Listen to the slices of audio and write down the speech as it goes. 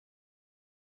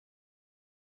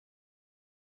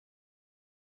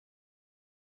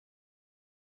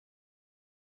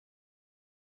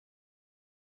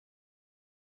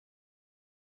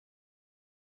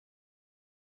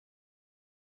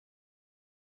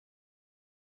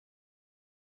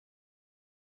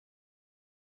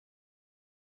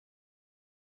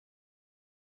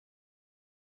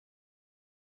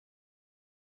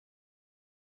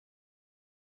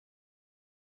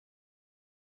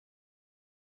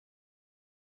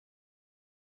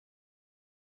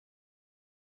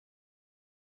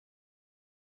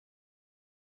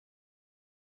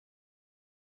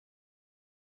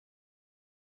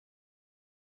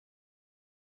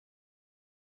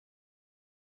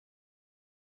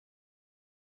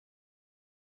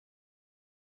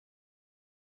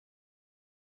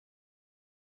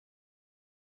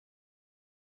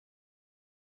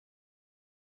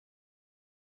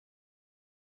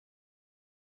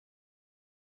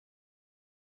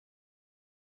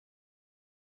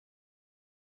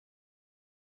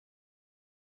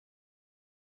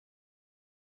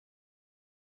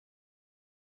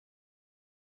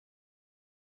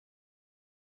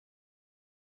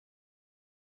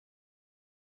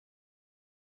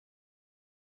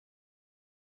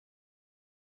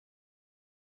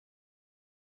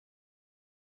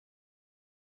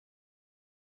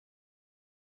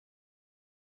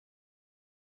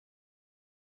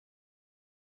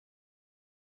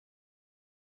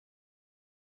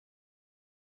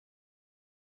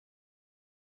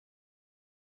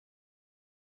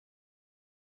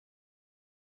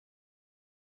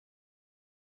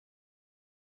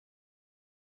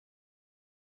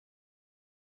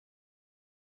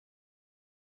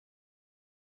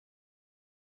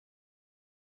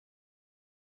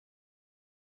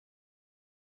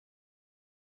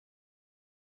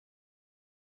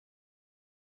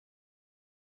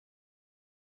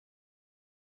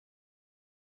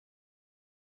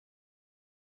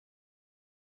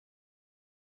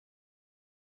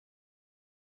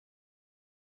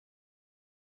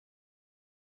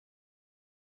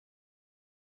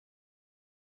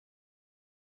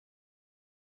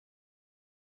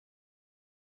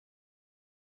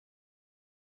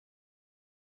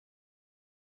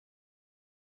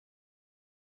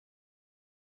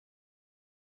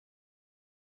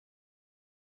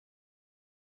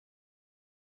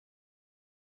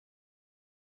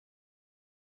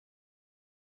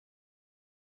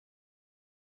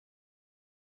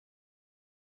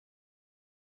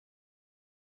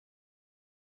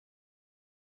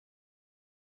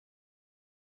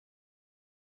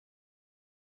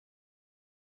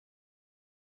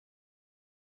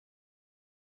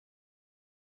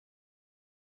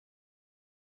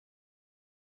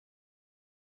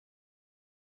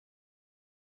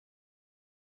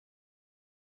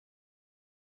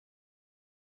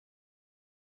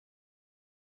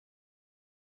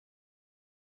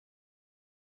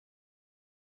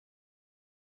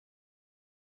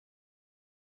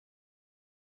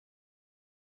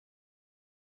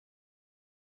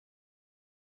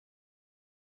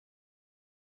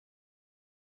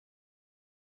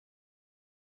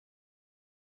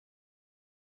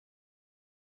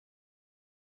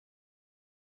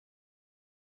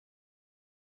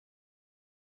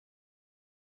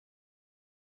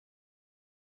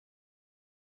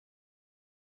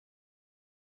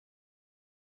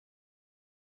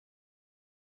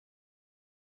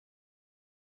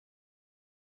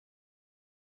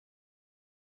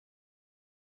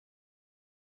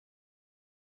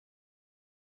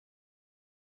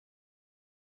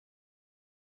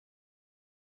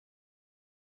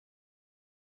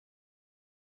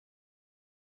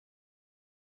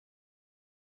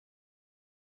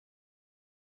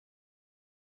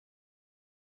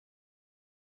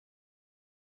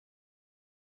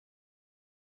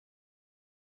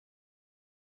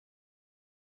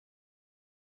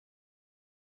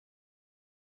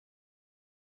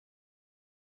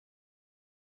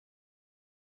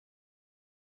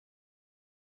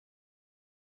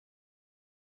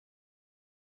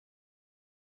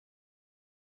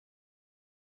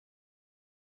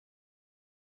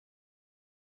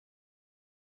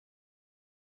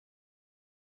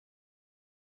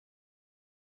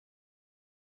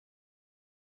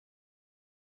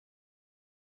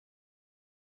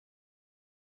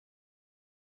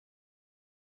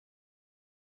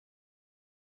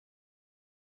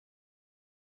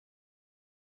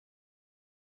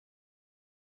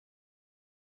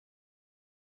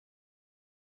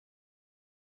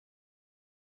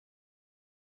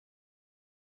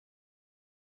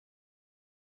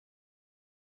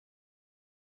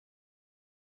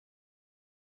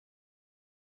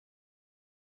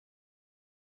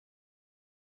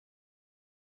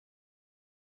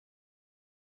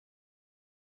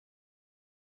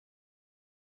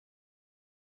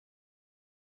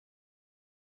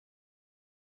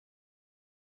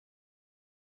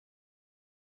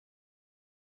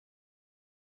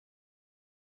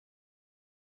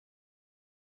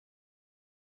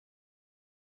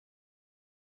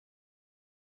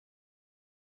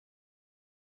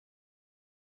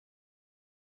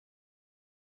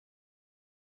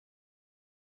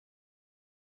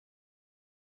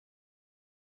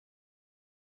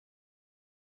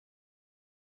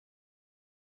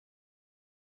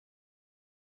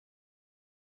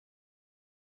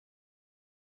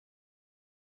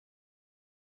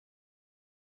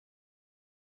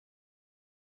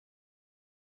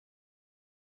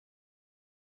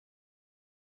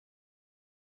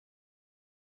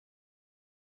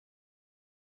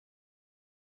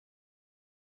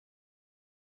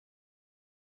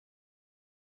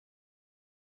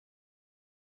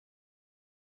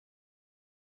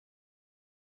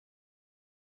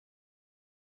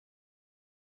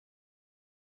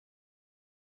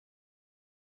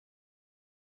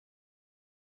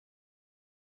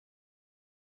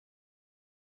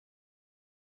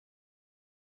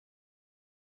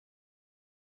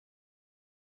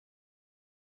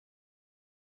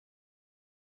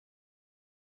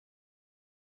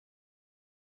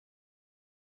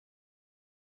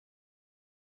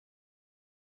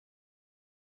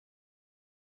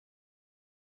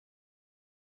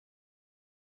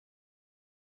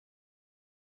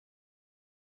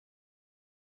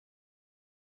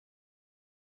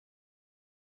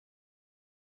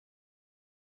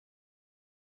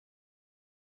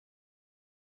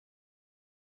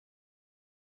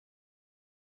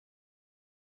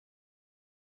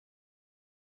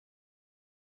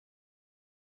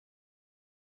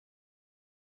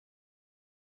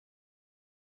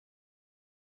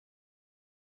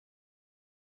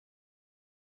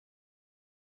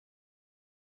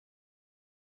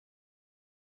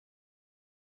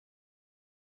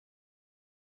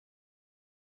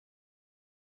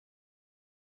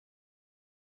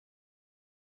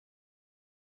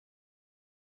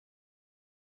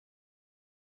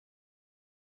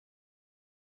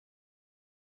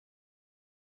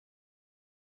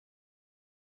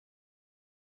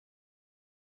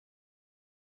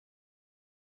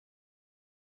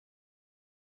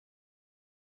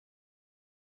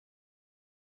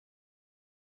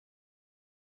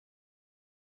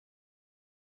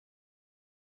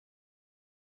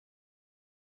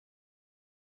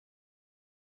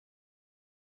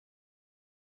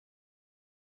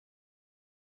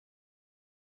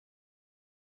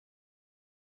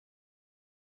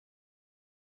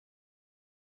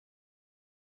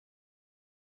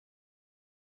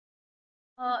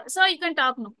So you can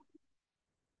talk now.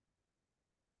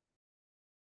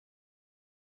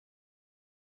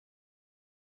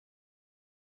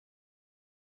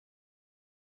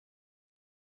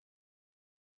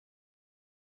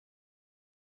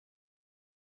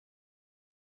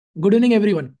 Good evening,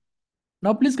 everyone.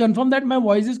 Now, please confirm that my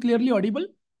voice is clearly audible.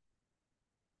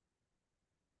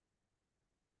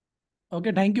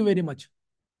 Okay, thank you very much.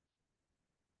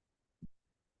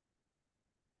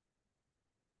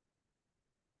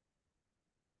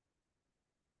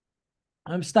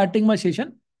 I'm starting my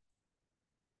session.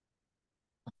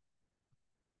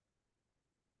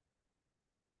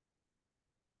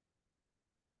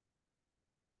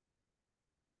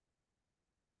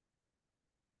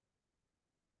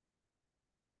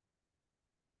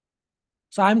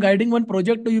 So, I'm guiding one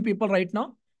project to you people right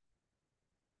now.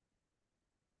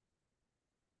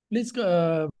 Please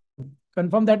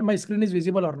confirm that my screen is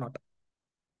visible or not.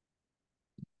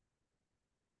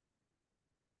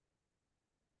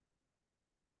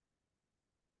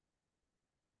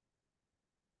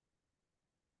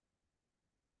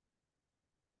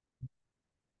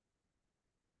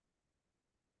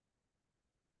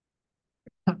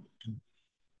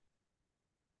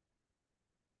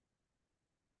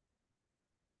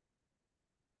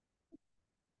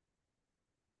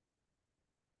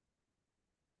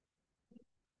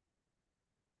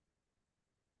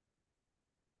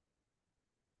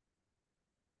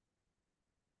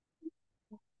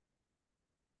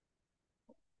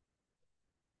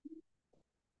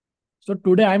 So,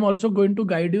 today I'm also going to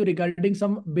guide you regarding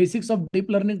some basics of deep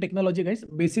learning technology, guys.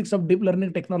 Basics of deep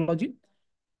learning technology.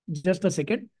 Just a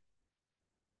second.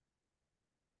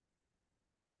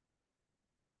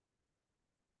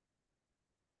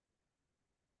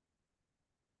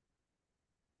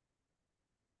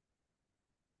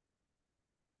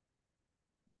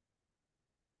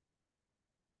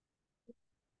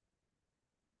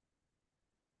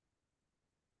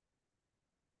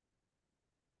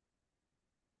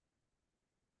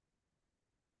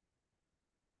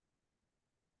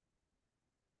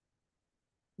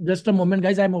 Just a moment,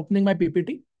 guys. I'm opening my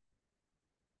PPT.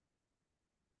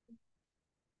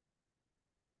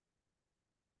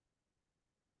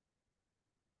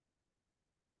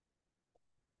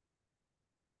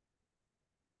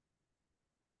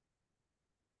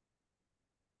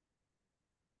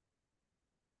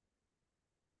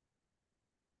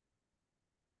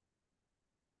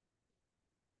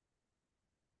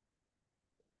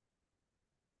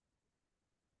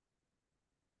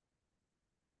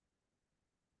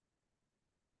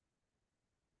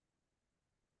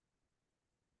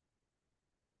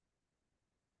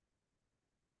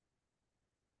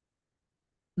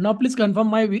 Now, please confirm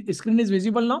my screen is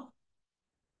visible now.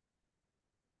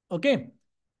 Okay.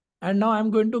 And now I'm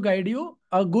going to guide you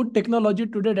a good technology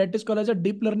today that is called as a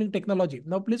deep learning technology.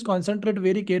 Now, please concentrate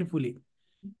very carefully.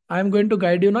 I'm going to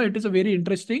guide you now. It is a very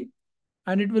interesting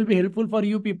and it will be helpful for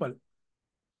you people.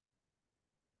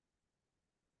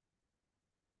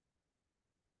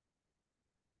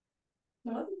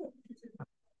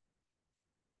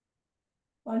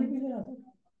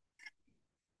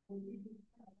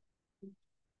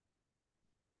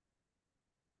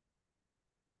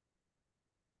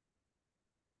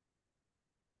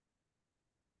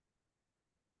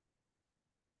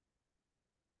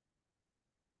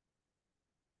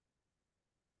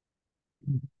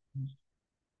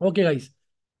 Okay, guys.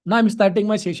 Now I'm starting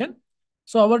my session.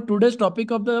 So our today's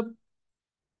topic of the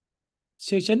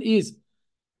session is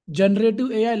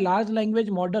generative AI large language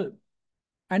model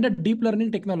and a deep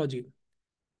learning technology.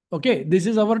 Okay, this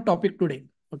is our topic today.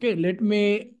 Okay, let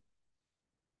me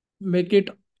make it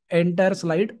entire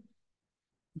slide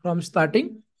from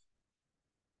starting.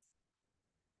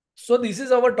 So this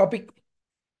is our topic.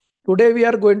 Today we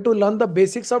are going to learn the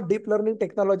basics of deep learning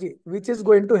technology, which is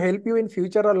going to help you in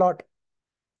future a lot.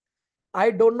 I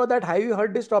don't know that have you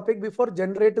heard this topic before,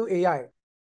 generative AI.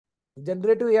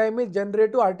 Generative AI means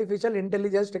generative artificial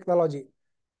intelligence technology.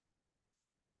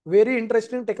 Very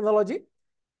interesting technology.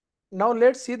 Now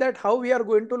let's see that how we are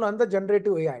going to learn the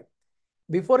generative AI.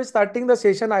 Before starting the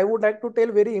session, I would like to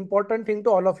tell very important thing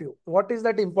to all of you. What is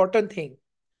that important thing?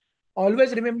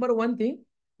 Always remember one thing.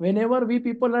 Whenever we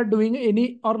people are doing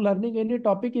any or learning any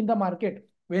topic in the market,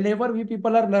 whenever we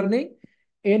people are learning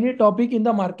any topic in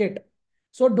the market,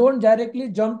 so don't directly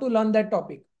jump to learn that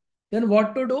topic. Then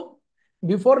what to do?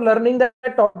 Before learning that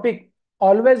topic,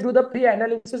 always do the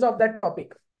pre-analysis of that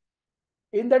topic.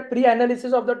 In that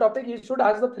pre-analysis of the topic, you should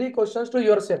ask the three questions to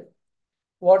yourself.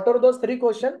 What are those three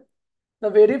questions? The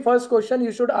very first question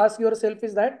you should ask yourself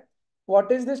is that,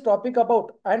 what is this topic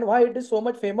about and why it is so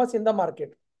much famous in the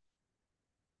market?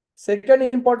 Second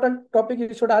important topic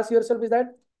you should ask yourself is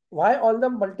that why all the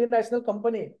multinational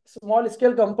company, small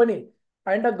scale company,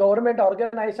 and the government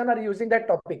organization are using that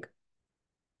topic,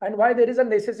 and why there is a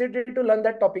necessity to learn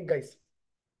that topic, guys.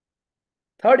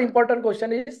 Third important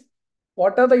question is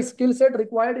what are the skill set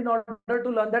required in order to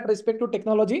learn that respect to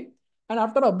technology? And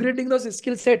after upgrading those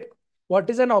skill set, what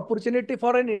is an opportunity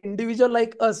for an individual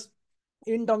like us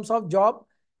in terms of job,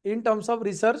 in terms of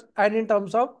research, and in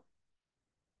terms of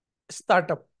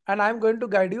startup? And I'm going to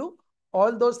guide you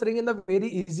all those things in a very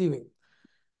easy way.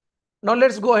 Now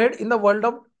let's go ahead in the world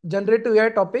of generative AI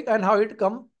topic and how it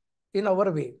come in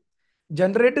our way.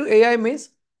 Generative AI means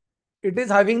it is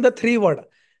having the three word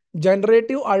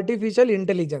generative artificial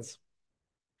intelligence.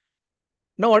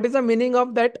 Now, what is the meaning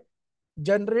of that?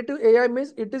 Generative AI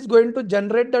means it is going to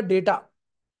generate the data.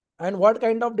 And what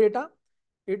kind of data?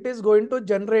 It is going to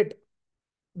generate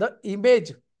the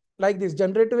image like this.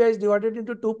 Generative AI is divided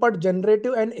into two parts,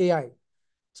 generative and AI.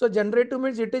 So generative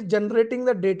means it is generating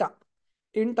the data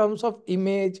in terms of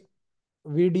image,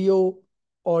 video,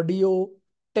 audio,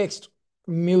 text,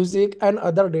 music, and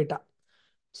other data.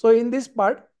 So in this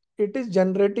part, it is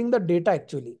generating the data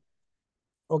actually.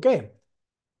 Okay.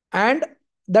 And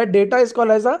that data is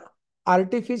called as a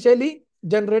artificially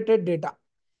generated data.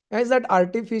 As that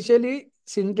artificially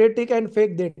synthetic and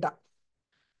fake data.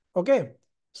 Okay.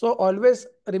 So always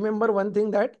remember one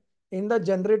thing that in the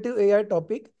generative AI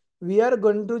topic, we are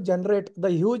going to generate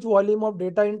the huge volume of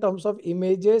data in terms of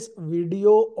images,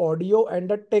 video, audio, and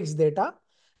the text data.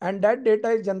 And that data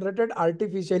is generated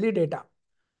artificially data.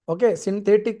 Okay.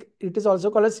 Synthetic, it is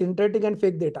also called as synthetic and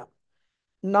fake data.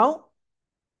 Now,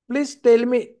 please tell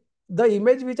me the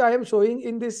image which I am showing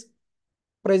in this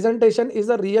presentation is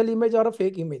a real image or a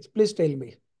fake image? Please tell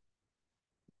me.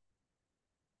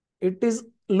 It is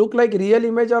look like real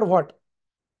image or what?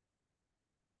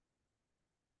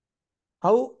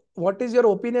 How, what is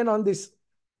your opinion on this?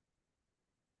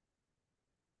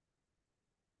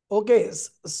 Okay,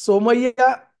 Somya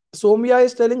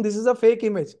is telling this is a fake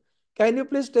image. Can you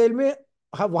please tell me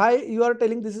why you are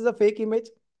telling this is a fake image?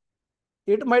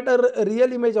 It might a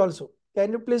real image also.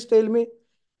 Can you please tell me?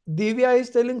 Divya is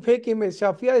telling fake image.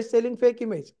 Shafia is telling fake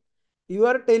image. You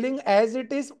are telling as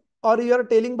it is or you are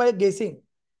telling by guessing?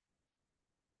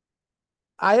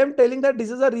 I am telling that this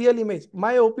is a real image.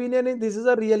 My opinion is this is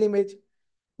a real image.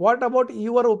 What about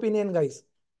your opinion, guys?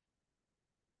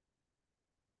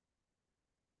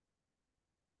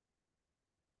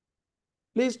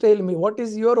 Please tell me what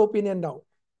is your opinion now?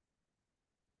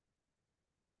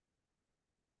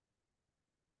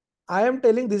 I am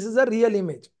telling this is a real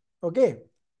image. Okay.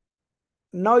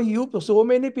 Now you so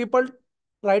many people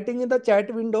writing in the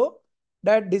chat window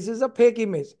that this is a fake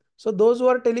image. So those who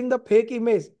are telling the fake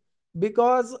image,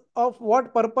 because of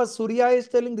what purpose? Surya is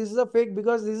telling this is a fake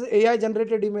because this is AI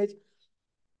generated image.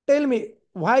 Tell me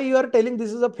why you are telling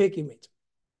this is a fake image.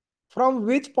 From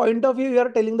which point of view you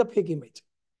are telling the fake image?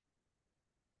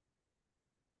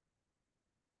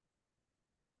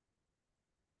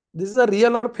 This is a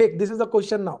real or fake? This is the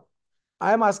question now.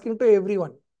 I am asking to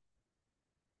everyone.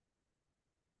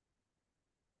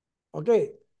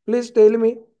 Okay. Please tell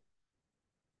me.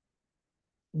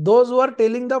 Those who are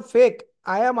telling the fake,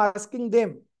 I am asking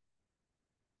them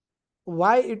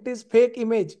why it is fake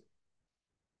image.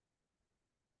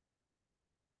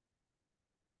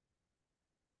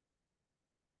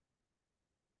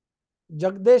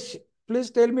 Jagdesh,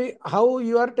 please tell me how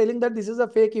you are telling that this is a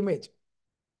fake image.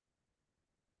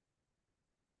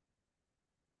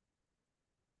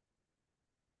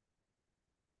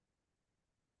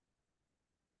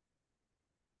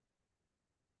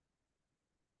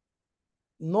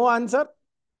 No answer?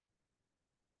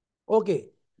 Okay.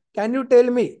 Can you tell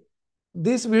me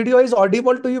this video is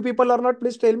audible to you people or not?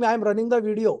 Please tell me. I am running the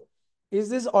video. Is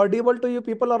this audible to you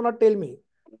people or not? Tell me.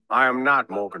 I am not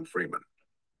Morgan Freeman.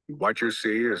 What you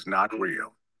see is not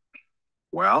real.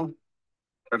 Well,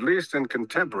 at least in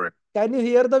contemporary. Can you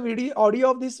hear the video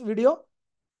audio of this video?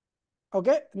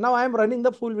 Okay. Now I am running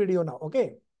the full video now.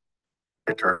 Okay.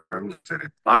 Terms,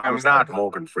 I am not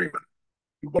Morgan Freeman.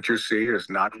 What you see is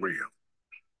not real.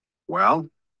 Well,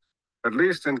 at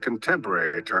least in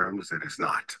contemporary terms, it is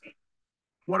not.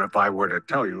 What if I were to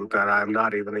tell you that I'm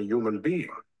not even a human being?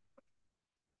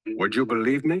 Would you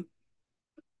believe me?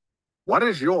 What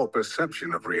is your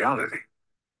perception of reality?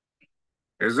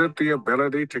 Is it the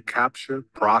ability to capture,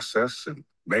 process, and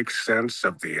make sense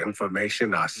of the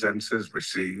information our senses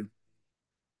receive?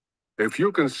 If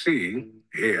you can see,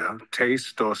 hear,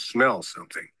 taste, or smell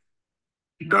something,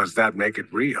 does that make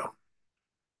it real?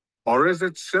 Or is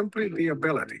it simply the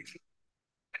ability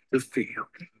to feel?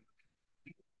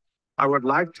 I would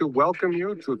like to welcome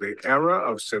you to the era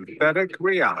of synthetic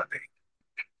reality.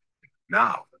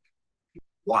 Now,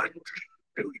 what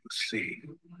do you see?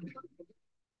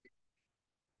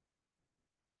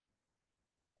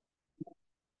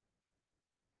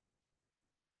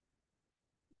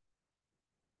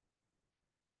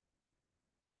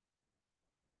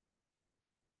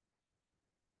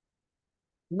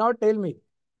 Now tell me,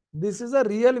 this is a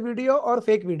real video or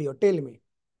fake video? Tell me.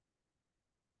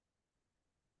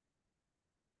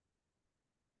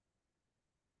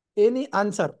 Any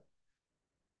answer?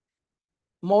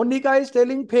 Monica is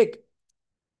telling fake.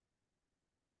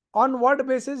 On what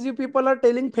basis you people are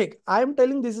telling fake? I am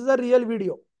telling this is a real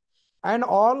video. And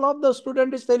all of the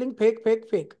student is telling fake, fake,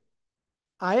 fake.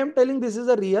 I am telling this is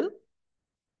a real.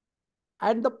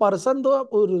 And the person,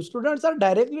 the students are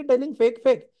directly telling fake,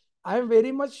 fake. I am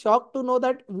very much shocked to know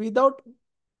that without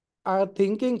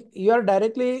thinking, you are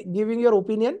directly giving your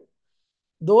opinion.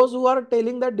 Those who are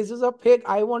telling that this is a fake,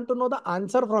 I want to know the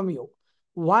answer from you.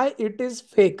 Why it is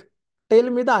fake? Tell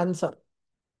me the answer.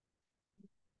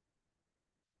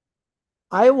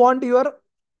 I want your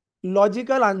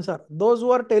logical answer. Those who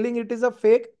are telling it is a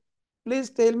fake, please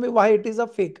tell me why it is a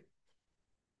fake.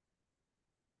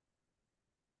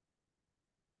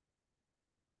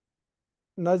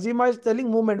 Nazima is telling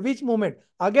movement. Which movement?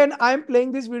 Again, I am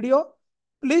playing this video.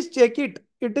 Please check it.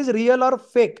 It is real or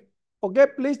fake. Okay,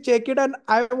 please check it and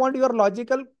I want your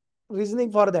logical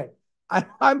reasoning for that.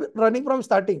 I'm running from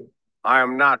starting. I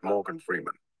am not Morgan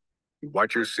Freeman.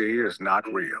 What you see is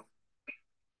not real.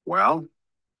 Well,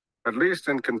 at least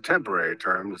in contemporary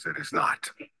terms, it is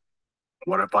not.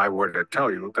 What if I were to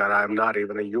tell you that I'm not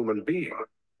even a human being?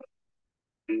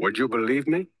 Would you believe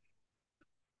me?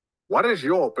 What is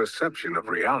your perception of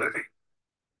reality?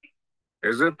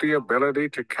 Is it the ability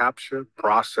to capture,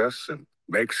 process, and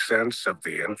make sense of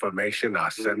the information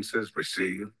our senses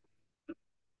receive?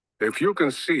 If you can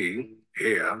see,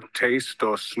 hear, taste,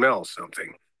 or smell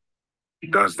something,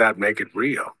 does that make it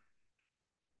real?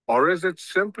 Or is it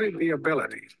simply the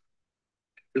ability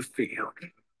to feel?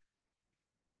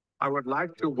 I would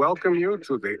like to welcome you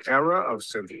to the era of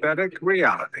synthetic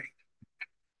reality.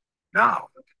 Now,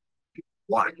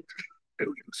 what do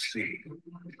you see?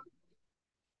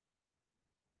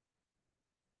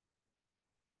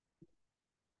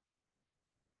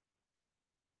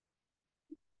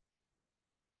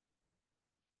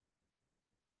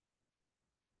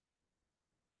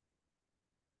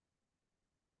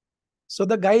 So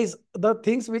the guys, the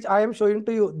things which I am showing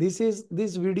to you, this is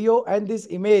this video and this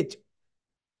image.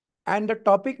 And the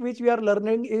topic which we are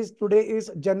learning is today is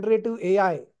generative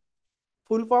AI.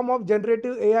 Full form of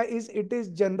generative AI is it is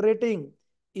generating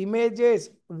images,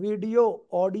 video,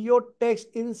 audio, text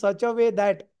in such a way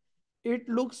that it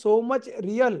looks so much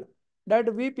real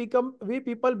that we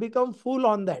people become full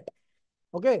on that.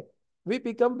 Okay, we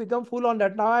become full on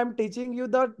that. Now I am teaching you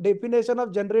the definition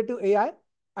of generative AI,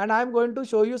 and I am going to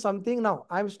show you something now.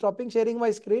 I am stopping sharing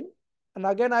my screen, and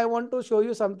again I want to show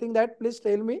you something that please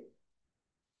tell me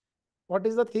what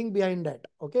is the thing behind that.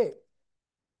 Okay.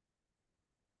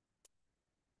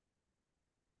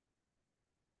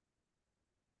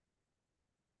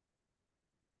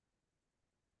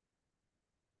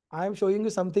 I am showing you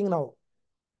something now.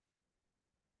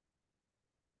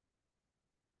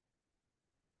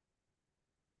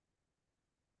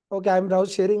 Okay, I am now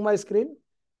sharing my screen.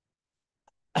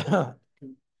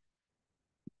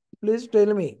 Please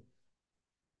tell me,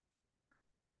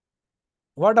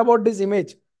 what about this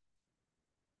image?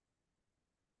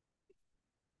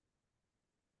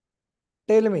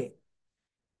 Tell me,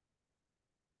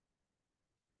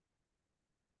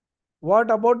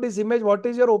 what about this image? What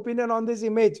is your opinion on this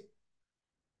image?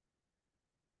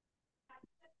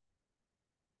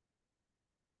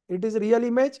 It is real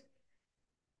image.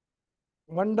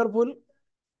 Wonderful.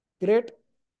 Great.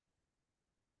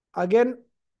 Again,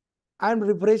 I am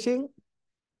refreshing.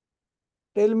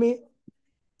 Tell me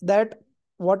that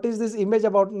what is this image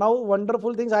about? Now,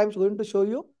 wonderful things I am going to show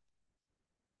you.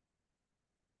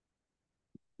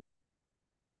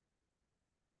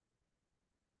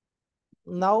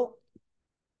 Now,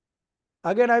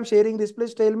 again, I am sharing this.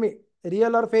 Please tell me,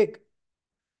 real or fake?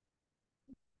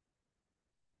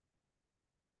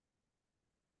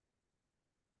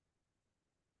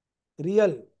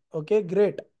 Real. Okay,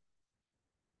 great.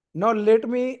 Now, let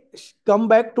me come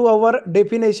back to our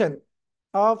definition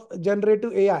of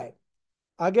generative AI.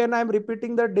 Again, I am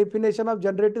repeating the definition of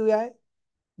generative AI.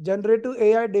 Generative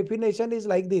AI definition is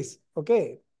like this.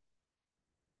 Okay.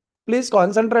 Please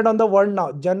concentrate on the word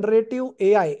now. Generative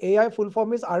AI. AI full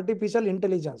form is artificial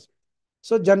intelligence.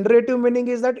 So generative meaning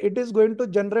is that it is going to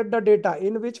generate the data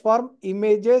in which form: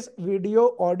 images,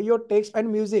 video, audio, text,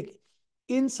 and music,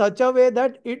 in such a way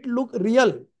that it look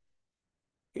real.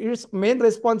 Its main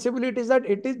responsibility is that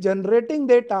it is generating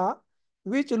data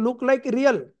which look like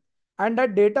real, and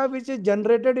that data which is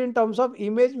generated in terms of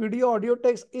image, video, audio,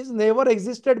 text is never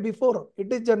existed before.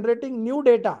 It is generating new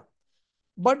data,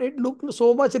 but it looks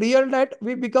so much real that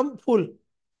we become full.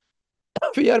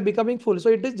 We are becoming full. So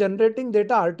it is generating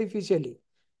data artificially.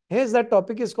 Hence, that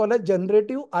topic is called as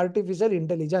generative artificial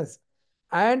intelligence.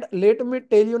 And let me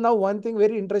tell you now one thing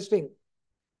very interesting.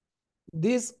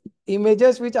 These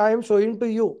images which I am showing to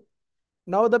you,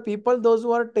 now the people, those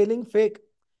who are telling fake,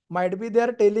 might be they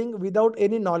are telling without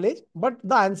any knowledge, but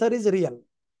the answer is real.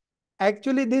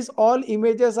 Actually, these all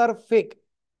images are fake.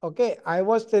 Okay, I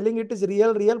was telling it is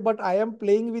real, but I am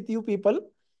playing with you people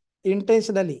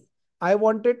intentionally. I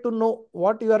wanted to know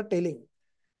what you are telling.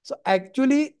 So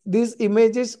actually, this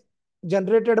image is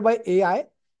generated by AI.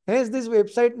 Hence, this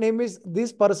website name is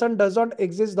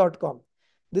thispersondoesn'texist.com.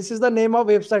 This is the name of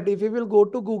website. If you will go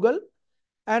to Google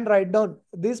and write down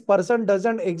this person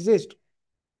doesn't exist,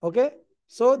 okay,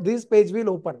 so this page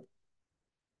will open.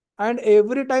 And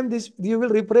every time this you will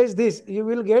refresh this, you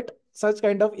will get such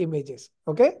kind of images.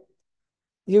 Okay,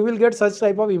 you will get such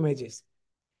type of images.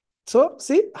 So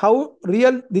see how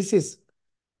real this is.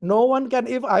 No one can,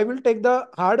 if I will take the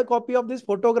hard copy of this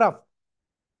photograph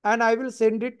and I will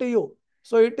send it to you.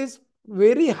 So it is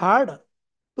very hard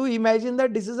to imagine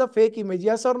that this is a fake image.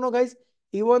 Yes or no, guys?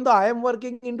 Even though I am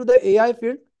working into the AI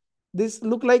field, this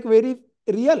look like very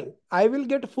real. I will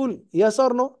get full. Yes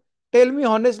or no? Tell me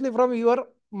honestly from your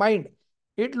mind.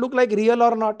 It look like real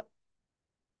or not?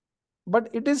 But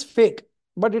it is fake.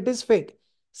 But it is fake.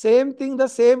 Same thing, the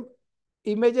same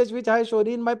images which I showed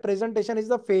in my presentation is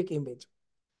the fake image.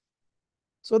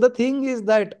 So the thing is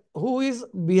that who is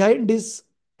behind this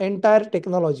entire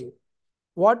technology?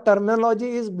 What terminology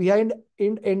is behind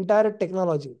in entire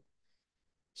technology?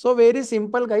 So very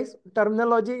simple, guys.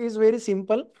 Terminology is very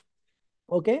simple.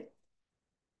 Okay.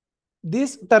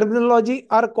 This terminology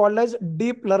are called as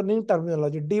deep learning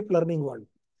terminology, deep learning world.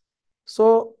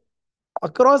 So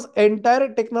across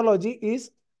entire technology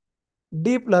is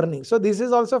deep learning. So this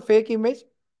is also fake image.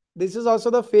 This is also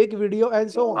the fake video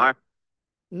and so on.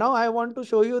 Now I want to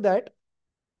show you that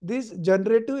this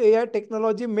generative AI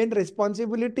technology main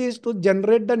responsibility is to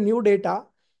generate the new data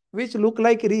which look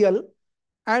like real,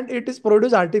 and it is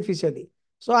produced artificially.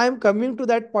 So I am coming to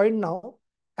that point now.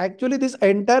 Actually, this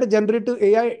entire generative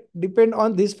AI depend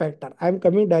on this factor. I am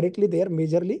coming directly there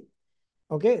majorly.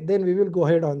 Okay, then we will go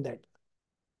ahead on that.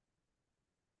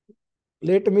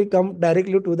 Let me come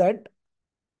directly to that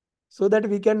so that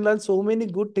we can learn so many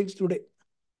good things today.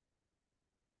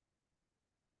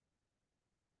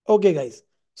 Okay, guys.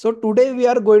 So today we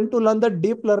are going to learn the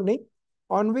deep learning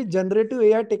on which generative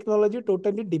AI technology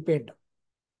totally depend.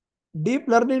 Deep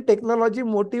learning technology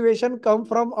motivation come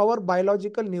from our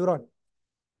biological neuron.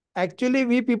 Actually,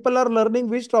 we people are learning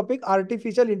which topic?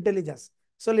 Artificial intelligence.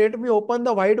 So let me open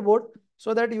the whiteboard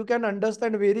so that you can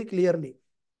understand very clearly.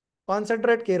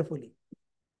 Concentrate carefully.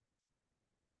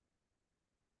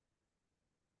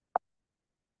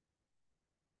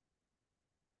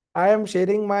 I am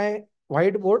sharing my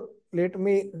whiteboard. Let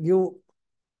me give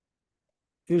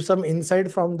you some insight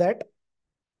from that.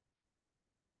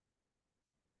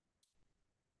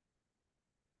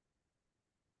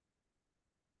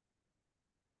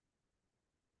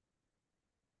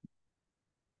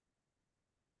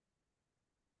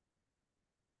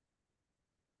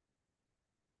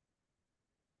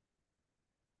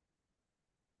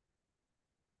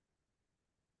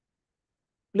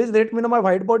 Please let me know my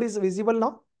whiteboard is visible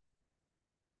now.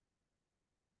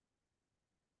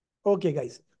 Okay,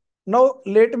 guys. Now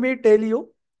let me tell you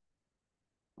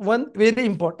one very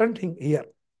important thing here.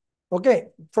 Okay,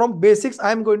 from basics,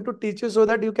 I am going to teach you so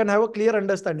that you can have a clear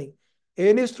understanding.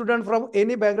 Any student from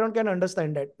any background can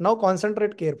understand that. Now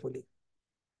concentrate carefully.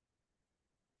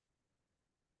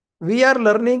 We are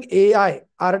learning AI,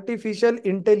 artificial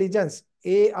intelligence,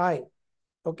 AI.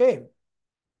 Okay.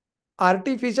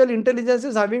 Artificial intelligence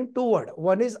is having two words.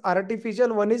 One is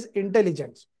artificial, one is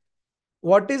intelligence.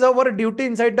 What is our duty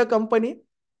inside the company?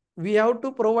 We have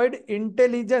to provide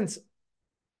intelligence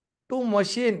to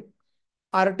machine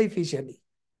artificially.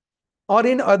 Or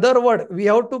in other word, we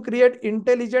have to create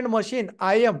intelligent machine.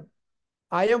 I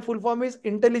am full form is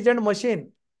intelligent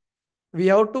machine. We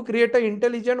have to create an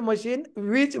intelligent machine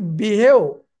which behave,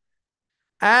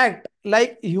 act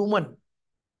like human,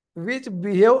 which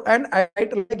behave and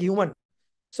act like human.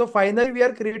 So finally, we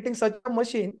are creating such a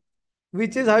machine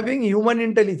which is having human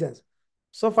intelligence.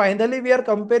 So finally, we are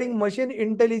comparing machine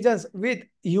intelligence with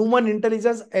human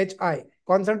intelligence, HI.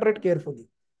 Concentrate carefully.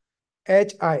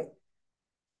 HI.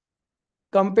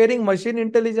 Comparing machine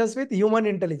intelligence with human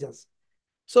intelligence.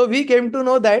 So we came to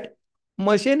know that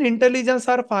machine intelligence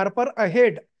are far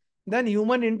ahead than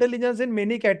human intelligence in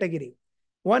many categories.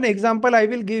 One example I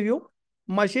will give you.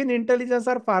 Machine intelligence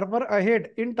are far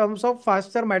ahead in terms of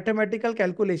faster mathematical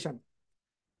calculation.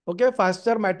 Okay,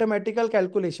 faster mathematical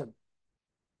calculation.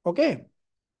 Okay.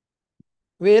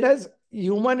 Whereas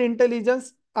human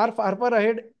intelligence are far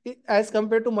ahead as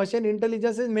compared to machine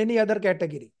intelligence in many other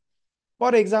category.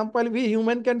 For example, we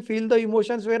human can feel the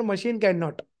emotions where machine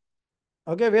cannot.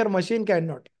 Okay, where machine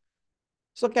cannot.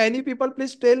 So can you people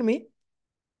please tell me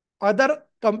other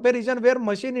comparison where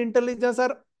machine intelligence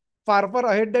are far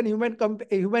ahead than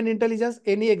human intelligence?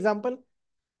 Any example?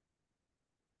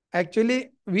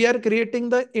 Actually, we are creating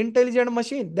the intelligent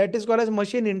machine that is called as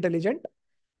machine intelligent.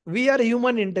 We are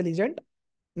human intelligent.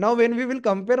 Now, when we will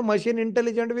compare machine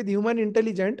intelligent with human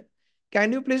intelligent,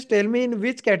 can you please tell me in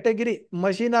which category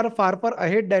machine are far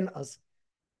ahead than us?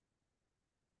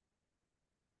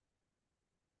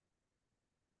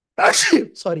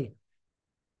 Sorry.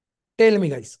 Tell me,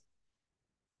 guys.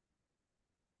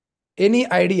 Any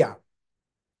idea?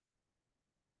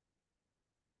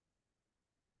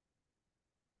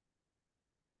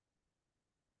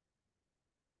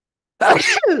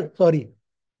 Sorry.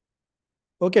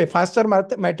 Okay, faster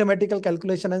mathematical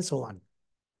calculation and so on.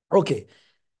 Okay.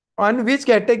 On which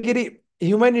category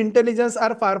human intelligence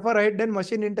are far ahead than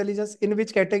machine intelligence? In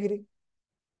which category?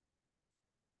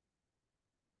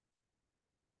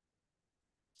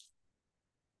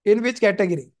 In which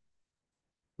category?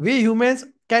 We humans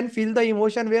can feel the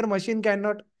emotion where machine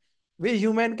cannot. We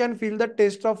human can feel the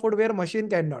taste of food where machine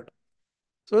cannot.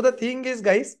 So the thing is,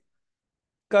 guys,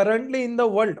 currently in the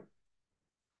world,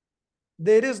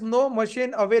 there is no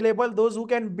machine available those who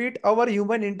can beat our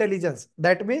human intelligence.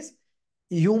 That means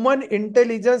human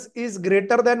intelligence is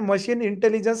greater than machine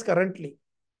intelligence currently.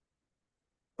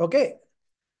 Okay.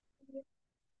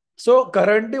 So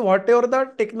currently, whatever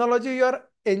the technology you are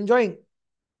enjoying,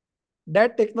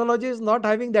 that technology is not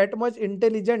having that much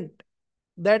intelligent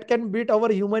that can beat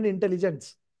our human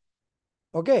intelligence.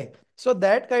 Okay. So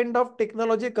that kind of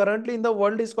technology currently in the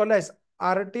world is called as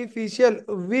artificial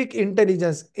weak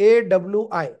intelligence,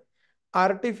 AWI.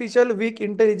 Artificial weak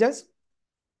intelligence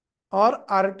or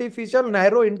artificial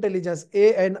narrow intelligence,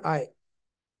 ANI.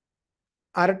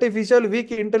 Artificial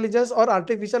weak intelligence or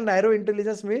artificial narrow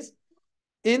intelligence means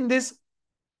in this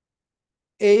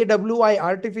AWI,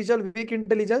 artificial weak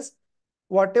intelligence,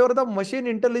 whatever the machine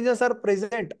intelligence are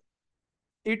present,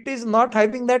 it is not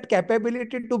having that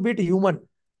capability to beat human.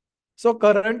 So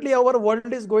currently our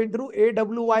world is going through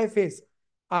AWI phase,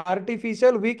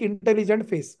 artificial weak intelligent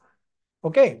phase.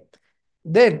 Okay.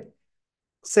 Then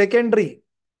secondary,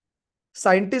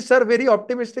 scientists are very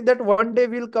optimistic that one day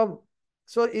will come.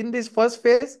 So in this first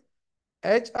phase,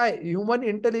 HI, human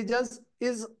intelligence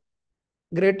is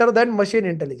greater than machine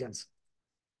intelligence.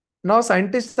 Now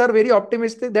scientists are very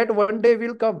optimistic that one day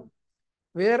will come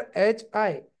where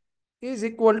HI is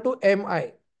equal to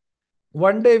MI.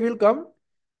 One day will come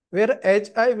where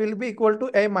HI will be equal to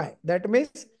MI. That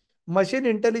means machine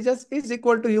intelligence is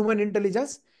equal to human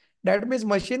intelligence. That means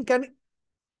machine can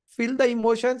feel the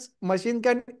emotions, machine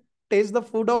can taste the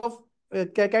food of,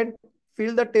 can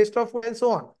feel the taste of food and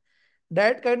so on.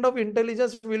 That kind of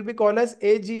intelligence will be called as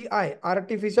AGI,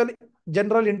 artificial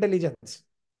general intelligence.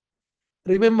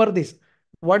 Remember this.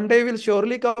 One day will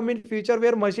surely come in future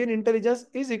where machine intelligence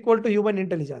is equal to human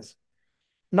intelligence.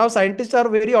 Now scientists are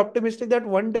very optimistic that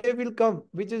one day will come,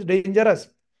 which is dangerous,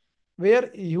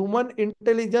 where human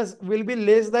intelligence will be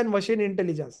less than machine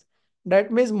intelligence.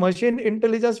 That means machine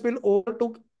intelligence will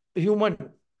overtake human.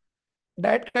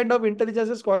 That kind of intelligence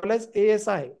is called as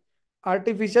ASI,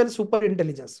 artificial super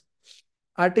intelligence.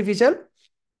 Artificial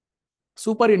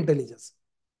super intelligence.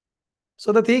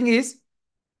 So the thing is,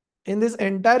 in this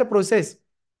entire process,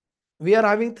 we are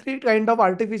having three kind of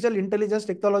artificial intelligence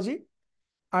technology: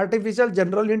 artificial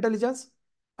general intelligence,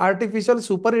 artificial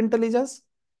super intelligence,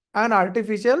 and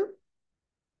artificial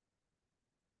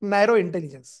narrow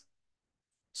intelligence.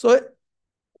 So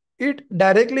it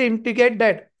directly indicate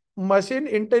that machine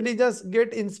intelligence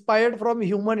get inspired from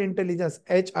human intelligence,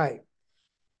 HI.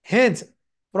 Hence,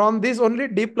 from this only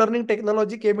deep learning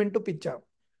technology came into picture.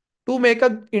 To make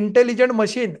an intelligent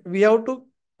machine, we have to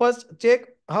first check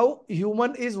how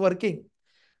human is working,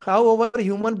 how our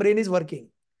human brain is working.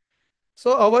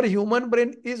 So our human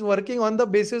brain is working on the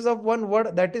basis of one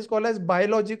word that is called as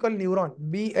biological neuron,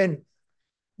 BN,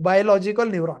 biological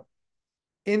neuron.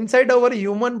 Inside our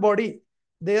human body,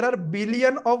 there are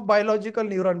billion of biological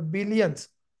neuron, billions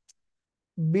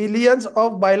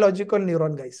of biological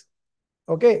neuron, guys.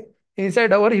 Okay,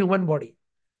 inside our human body.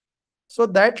 So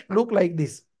that look like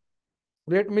this.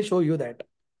 Let me show you that.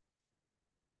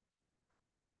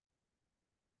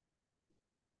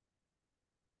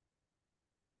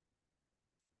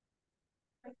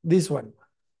 This one.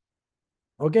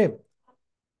 Okay.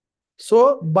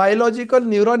 So biological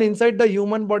neuron inside the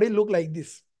human body look like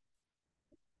this.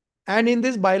 And in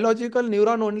this biological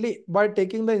neuron only, by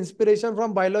taking the inspiration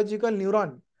from biological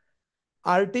neuron,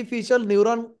 artificial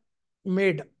neuron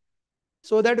made,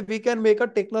 so that we can make a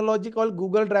technology called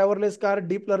Google driverless car,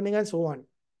 deep learning, and so on.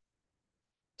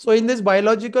 So in this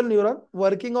biological neuron,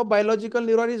 working of biological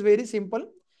neuron is very simple.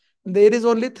 There is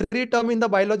only three terms in the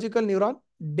biological neuron: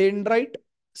 dendrite,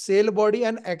 cell body,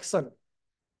 and axon.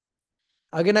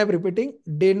 Again, I'm repeating: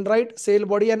 dendrite, cell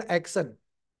body, and axon.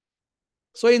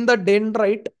 So in the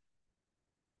dendrite,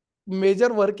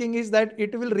 major working is that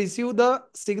it will receive the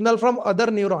signal from other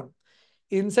neuron.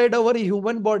 Inside our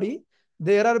human body,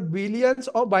 there are billions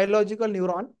of biological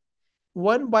neuron.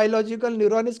 One biological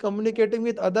neuron is communicating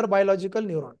with other biological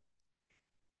neuron.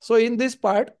 So in this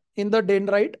part, in the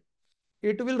dendrite,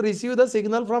 it will receive the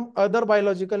signal from other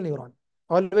biological neuron.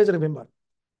 Always remember.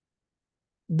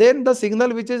 Then the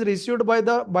signal which is received by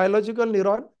the biological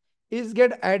neuron is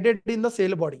get added in the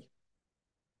cell body.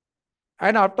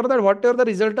 And after that, whatever the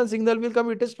resultant signal will come,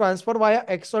 it is transferred via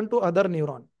axon to other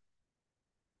neuron.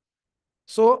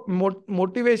 So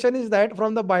motivation is that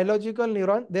from the biological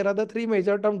neuron, there are the three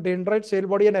major terms: dendrite, cell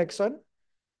body, and axon.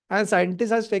 And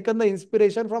scientist has taken the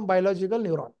inspiration from biological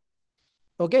neuron.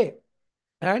 Okay.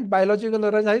 And biological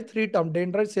neuron has three terms: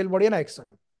 dendrite, cell body, and axon.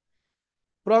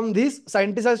 From this,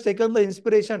 scientist has taken the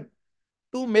inspiration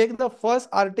to make the first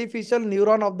artificial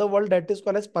neuron of the world, that is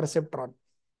called as perceptron.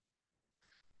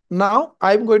 Now,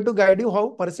 I'm going to guide you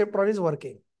how perceptron is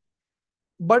working.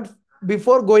 But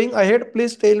before going ahead,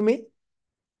 please tell me,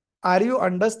 are you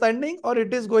understanding or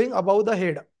it is going above the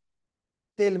head?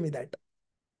 Tell me that.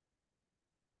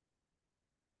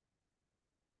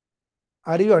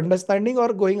 Are you understanding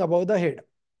or going above the head?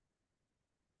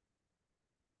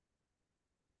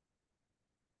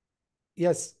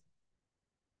 Yes.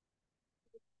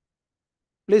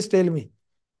 Please tell me.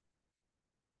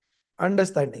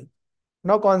 Understanding.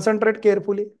 Now concentrate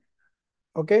carefully.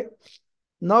 Okay.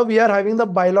 Now we are having the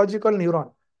biological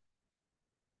neuron.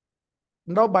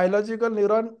 Now biological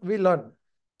neuron we learn.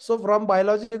 So from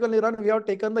biological neuron, we have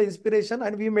taken the inspiration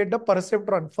and we made the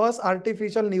perceptron, first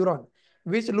artificial neuron,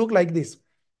 which look like this.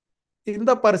 In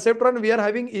the perceptron, we are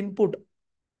having input.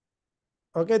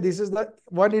 Okay, this is the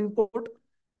one input.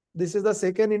 This is the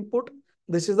second input.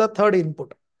 This is the third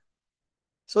input.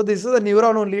 So this is the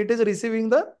neuron only. It is receiving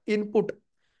the input.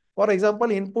 For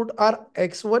example, input are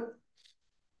X1,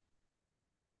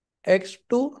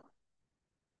 X2,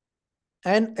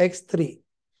 and X3.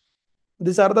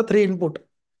 These are the three input.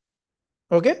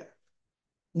 Okay.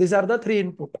 These are the three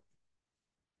input.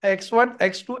 X1,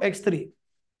 X2, X3.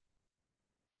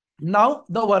 Now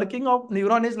the working of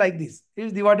neuron is like this. It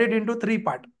is divided into three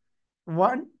parts.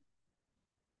 1,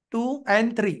 2,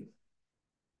 and 3.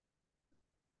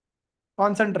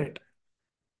 Concentrate.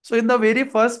 So in the very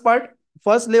first part,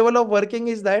 first level of working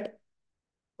is that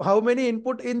how many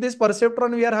input in this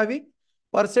perceptron we are having?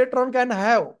 Perceptron can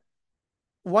have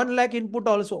 1 lakh input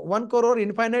also, 1 crore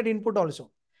infinite input also.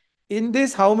 In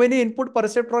this, how many input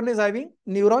perceptron is having?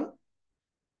 Neuron.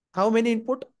 How many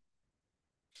input?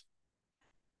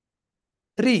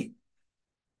 3.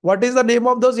 What is the name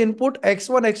of those input?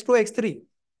 X1, X2, X3.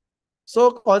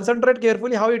 So concentrate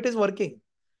carefully how it is working.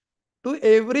 To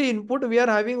every input, we are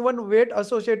having one weight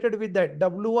associated with that.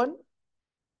 W1,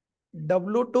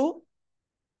 W2,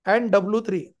 and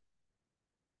W3.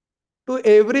 To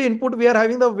every input, we are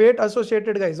having the weight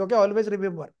associated, guys. Okay, always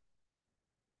remember.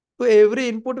 To every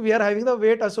input, we are having the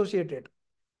weight associated.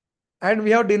 And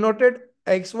we have denoted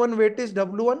X1 weight is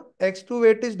W1, X2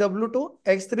 weight is W2,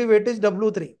 X3 weight is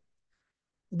W3.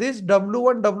 This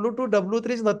W1, W2, W3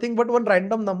 is nothing but one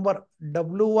random number.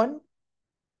 W1,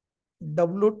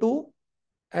 W2,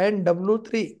 and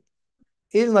W3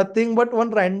 is nothing but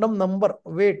one random number,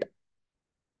 weight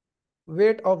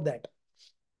of that.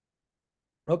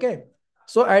 Okay.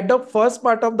 So at the first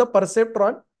part of the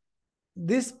perceptron,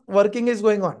 this working is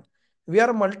going on. We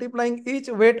are multiplying each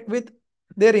weight with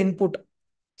their input.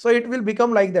 So it will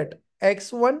become like that.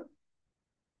 X1,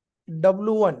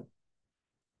 W1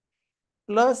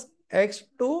 plus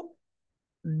X2,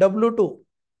 W2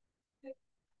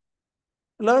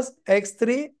 plus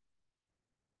X3,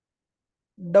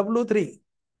 W3.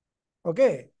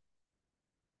 Okay.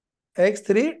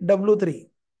 X3, W3.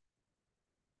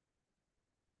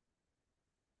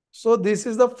 So this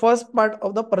is the first part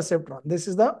of the perceptron. This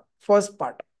is the first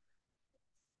part.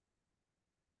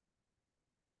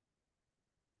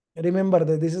 Remember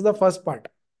that this is the first part.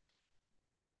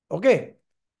 Okay.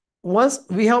 Once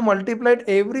we have multiplied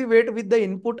every weight with the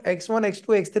input x1,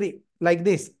 x2, x3 like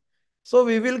this. So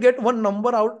we will get one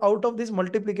number out of this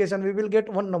multiplication. We will get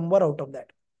one number out of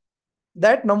that.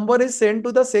 That number is sent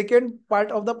to the second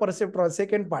part of the perceptron,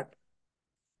 second part.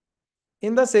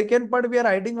 In the second part, we are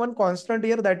adding one constant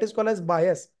here that is called as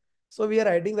bias. So we are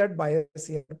adding that bias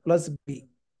here plus B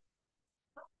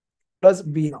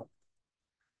now.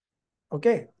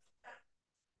 Okay.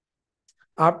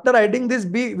 After adding this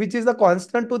B, which is the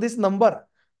constant to this number,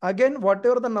 again,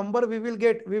 whatever the number we will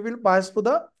get, we will pass to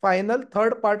the final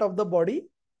third part of the body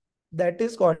that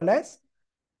is called as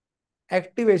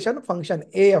activation function,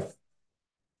 AF.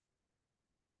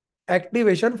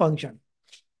 Activation function.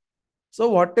 So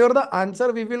whatever the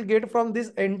answer we will get from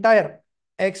this entire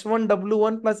x1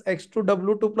 w1 plus x2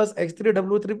 w2 plus x3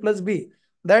 w3 plus b,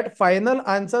 that final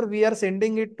answer we are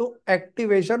sending it to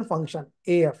activation function,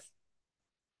 AF.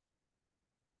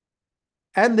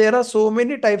 And there are so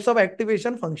many types of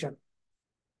activation function.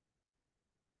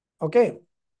 Okay.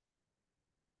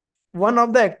 One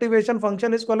of the activation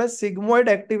function is called as sigmoid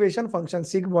activation function,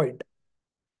 sigmoid.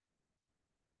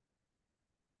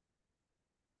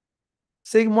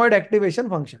 Sigmoid activation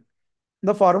function.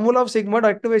 The formula of sigmoid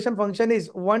activation function is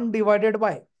 1 divided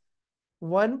by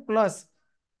 1 plus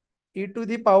e to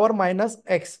the power minus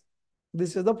x.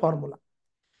 This is the formula.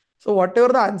 So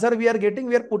whatever the answer we are getting,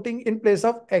 we are putting in place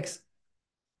of x.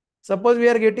 Suppose we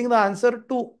are getting the answer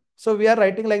 2. So we are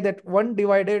writing like that, 1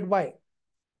 divided by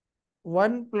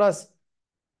 1 plus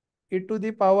e to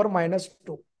the power minus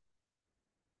 2.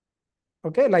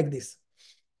 Okay, like this.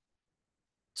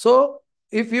 So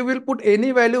if you will put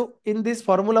any value in this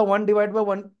formula 1 divided by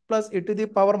 1 plus e to the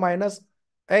power minus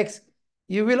x,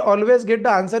 you will always get the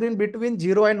answer in between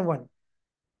 0 and 1.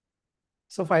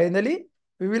 So finally,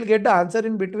 we will get the answer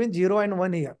in between 0 and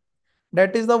 1 here.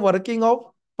 That is the working of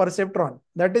perceptron.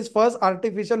 That is first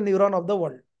artificial neuron of the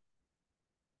world.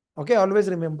 Okay, always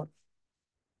remember.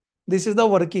 This is the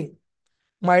working.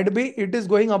 Might be it is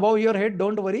going above your head.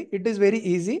 Don't worry. It is very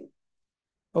easy.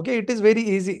 Okay, it is very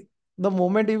easy. The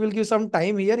moment you will give some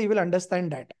time here, you will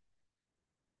understand that.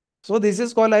 So this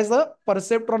is called as the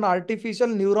perceptron, artificial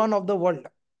neuron of the world.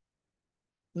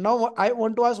 Now I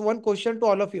want to ask one question to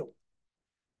all of you.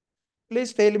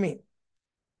 Please tell me,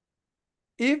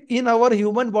 if in our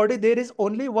human body there is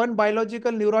only one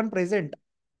biological neuron present,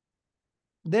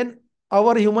 then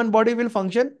our human body will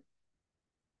function?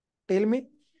 Tell me,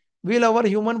 will our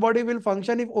human body will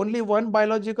function if only one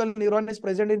biological neuron is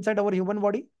present inside our human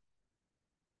body?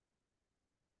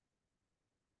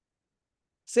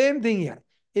 Same thing here.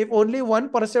 If only one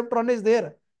perceptron is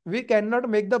there, we cannot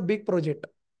make the big project.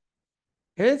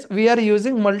 Hence, we are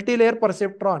using multi-layer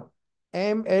perceptron,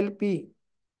 MLP,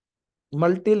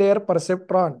 multi-layer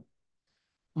perceptron.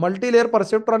 Multi-layer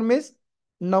perceptron means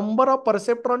number of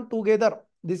perceptron together.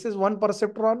 This is one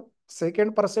perceptron,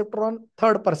 second perceptron,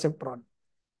 third perceptron.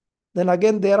 Then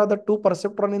again, there are the two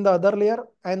perceptron in the other layer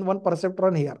and one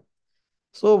perceptron here.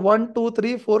 So 1, 2,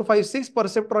 3, 4, 5, 6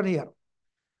 perceptron here.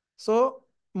 So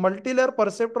multi-layer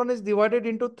perceptron is divided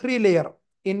into 3 layer: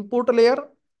 input layer,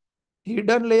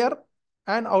 hidden layer,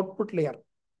 and output layer.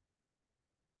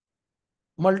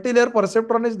 Multi-layer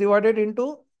perceptron is divided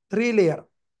into 3 layer: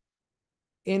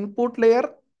 input layer,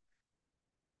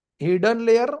 hidden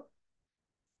layer,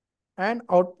 and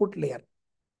output layer.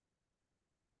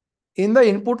 In the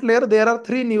input layer, there are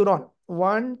 3 neuron.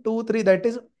 1, 2, 3, that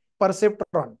is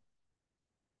perceptron,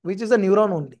 which is a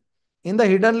neuron only. In the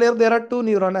hidden layer, there are 2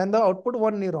 neuron and the output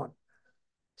 1 neuron.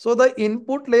 So the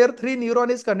input layer 3 neuron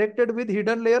is connected with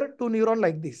hidden layer 2 neuron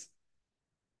like this.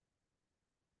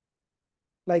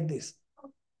 Like this.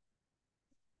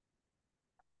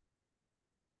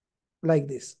 Like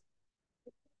this.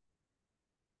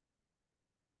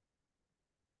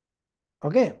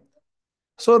 Okay.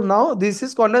 So now this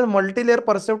is called as multi-layer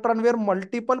perceptron, where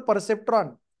multiple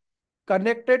perceptron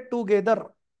connected together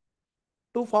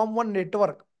to form one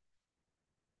network.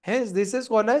 Hence, this is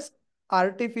called as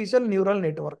artificial neural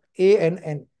network,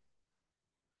 ANN.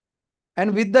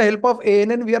 And with the help of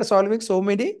ANN, we are solving so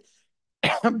many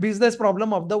business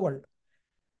problem of the world.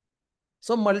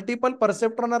 So multiple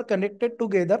perceptron are connected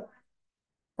together,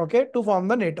 okay, to form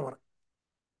the network.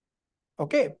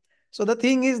 Okay. So the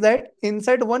thing is that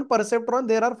inside one perceptron,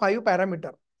 there are 5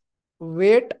 parameters: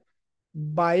 weight,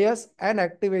 bias, and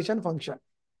activation function,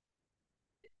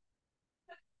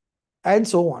 and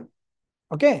so on.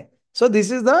 Okay. So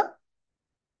this is the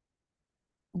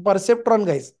perceptron,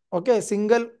 guys. Okay,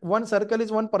 one circle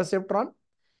is one perceptron.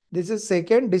 This is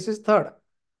second, this is third,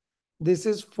 this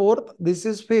is fourth, this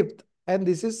is fifth, and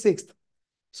this is sixth.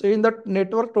 So in the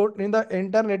network, in the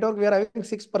entire network, we are having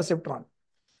six perceptron.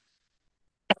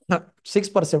 Six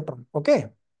perceptron. Okay.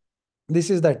 This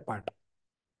is that part.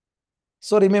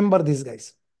 So remember this,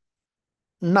 guys.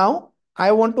 Now,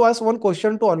 I want to ask one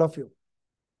question to all of you.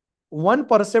 One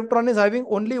perceptron is having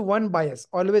only one bias.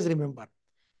 Always remember.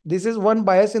 This is one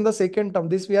bias in the second term.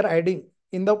 This we are adding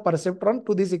in the perceptron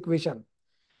to this equation.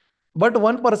 But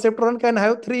one perceptron can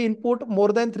have three input,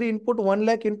 more than three input, 1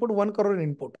 lakh input, 1 crore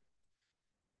input.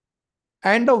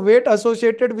 And the weight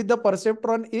associated with the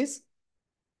perceptron is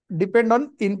depend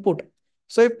on input.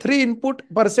 So if three input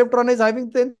perceptron is having,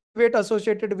 then weight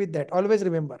associated with that. Always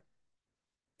remember.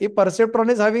 If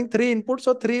perceptron is having three inputs,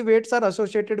 so three weights are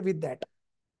associated with that.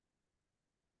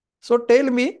 So tell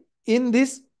me, in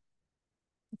this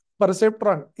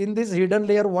perceptron, in this hidden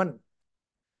layer 1,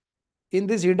 in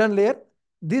this hidden layer,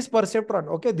 this perceptron,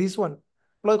 okay, this one,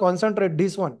 plus concentrate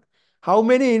this one. How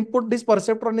many input this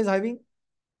perceptron is having?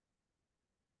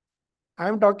 I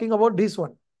am talking about this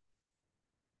one.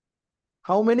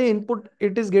 How many input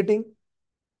it is getting?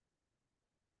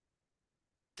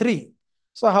 3.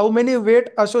 So how many weight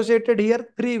associated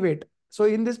here? 3 weight. So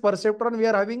in this perceptron, we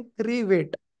are having 3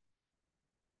 weight.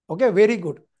 Okay, very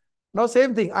good. Now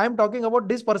same thing. I am talking about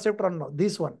this perceptron now.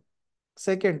 This one.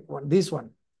 Second one. This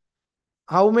one.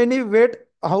 How many weight?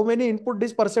 How many input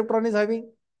this perceptron is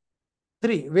having?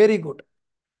 3. Very good.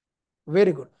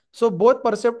 Very good. So both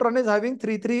perceptron is having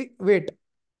 3 weight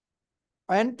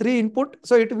and 3 input.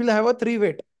 So it will have a 3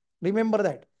 weight. Remember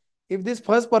that. If this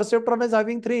first perceptron is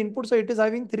having 3 input, so it is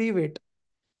having 3 weight.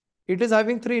 It is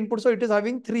having 3 input, so it is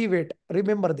having 3 weight.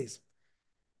 Remember this.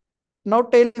 Now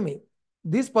tell me,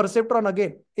 this perceptron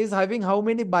again is having how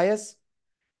many bias?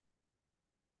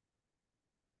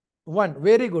 1.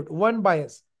 Very good. 1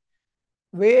 bias.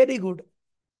 Very good.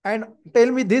 And tell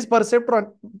me this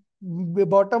perceptron,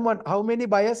 bottom one, how many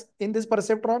bias in this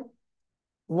perceptron?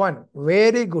 1.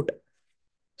 Very good.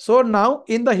 So now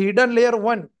in the hidden layer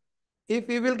 1, if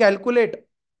we will calculate,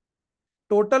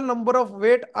 total number of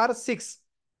weight are 6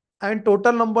 and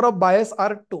total number of bias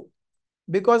are 2.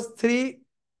 Because 3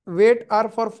 weight are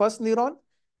for first neuron,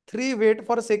 3 weight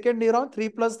for second neuron, 3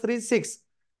 plus 3, 6.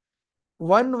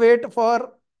 1 weight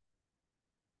for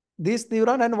this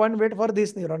neuron and 1 weight for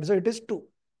this neuron. So it is 2.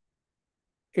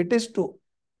 It is 2.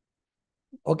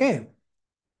 Okay.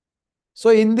 So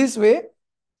in this way,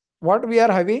 what we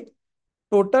are having,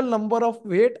 total number of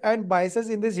weight and biases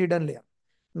in this hidden layer.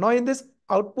 Now in this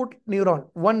output neuron,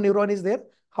 one neuron is there.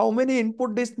 How many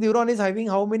input this neuron is having?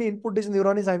 How many input this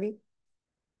neuron is having?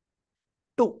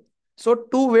 2. So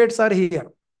 2 weights are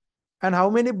here. And how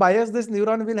many bias this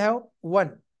neuron will have?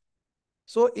 1.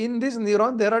 So in this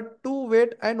neuron, there are 2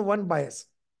 weight and 1 bias.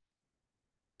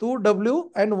 2W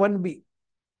and 1B.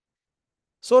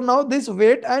 So now this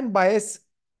weight and bias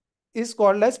is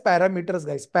called as parameters,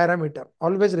 guys. Parameter.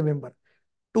 Always remember.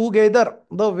 Together,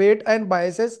 the weight and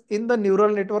biases in the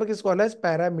neural network is called as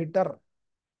parameter.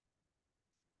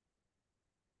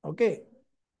 Okay.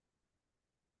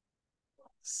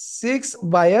 6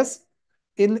 bias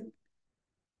in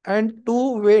and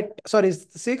 2 weight. Sorry,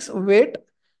 6 weight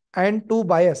and 2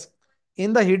 bias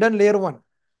in the hidden layer 1.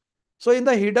 So in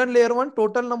the hidden layer 1,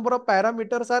 total number of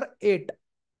parameters are 8.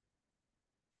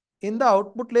 In the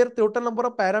output layer, total number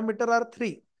of parameters are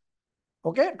 3.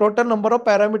 Okay, total number of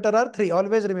parameters are 3.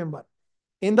 Always remember.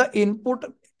 In the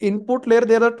input layer,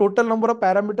 there are total number of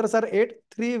parameters are 8,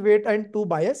 3 weight and 2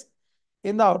 bias.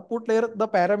 In the output layer, the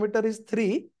parameter is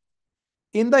 3.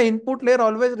 In the input layer,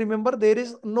 always remember there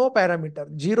is no parameter,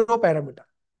 0 parameter.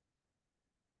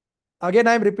 Again,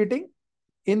 I am repeating.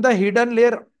 In the hidden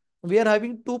layer, we are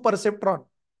having 2 perceptron.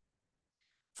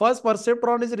 First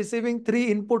perceptron is receiving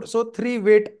 3 input, so 3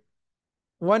 weight,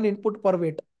 1 input per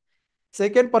weight.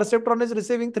 Second perceptron is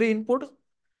receiving 3 input,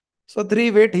 so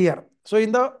 3 weight here. So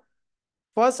in the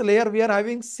first layer, we are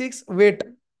having 6 weight.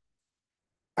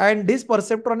 And this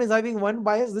perceptron is having 1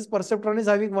 bias, this perceptron is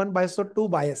having 1 bias, so 2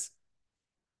 bias.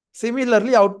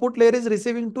 Similarly, output layer is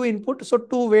receiving 2 input, so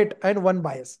 2 weight and 1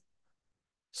 bias.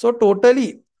 So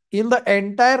totally, in the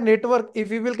entire network, if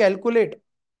we will calculate,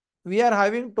 we are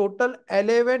having total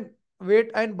 11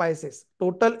 weight and biases.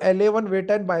 Total 11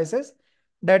 weight and biases.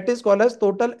 That is called as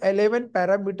total 11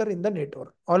 parameter in the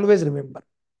network. Always remember.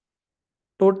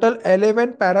 Total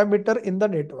 11 parameter in the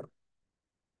network.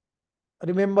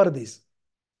 Remember this.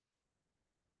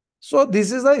 So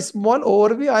this is a small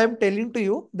overview I am telling to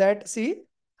you that see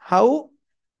how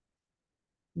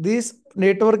this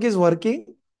network is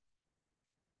working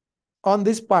on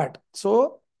this part.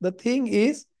 So the thing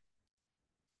is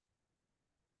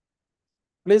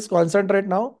Please concentrate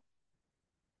now.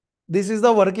 This is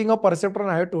the working of perceptron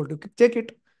I have told you. Check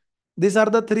it. These are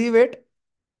the three weight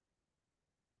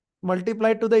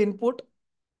multiplied to the input,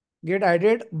 get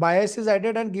added, bias is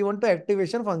added and given to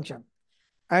activation function.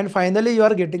 And finally, you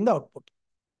are getting the output.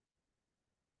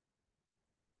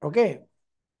 Okay.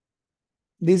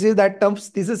 This is that terms.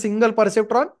 This is single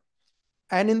perceptron.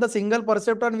 And in the single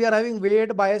perceptron, we are having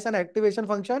weight, bias and activation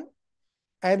function.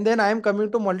 And then I am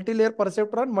coming to multi-layer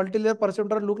perceptron. Multi-layer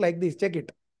perceptron look like this. Check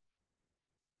it.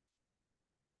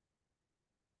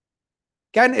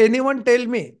 Can anyone tell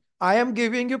me? I am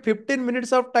giving you 15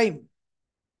 minutes of time.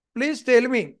 Please tell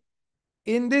me,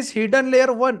 in this hidden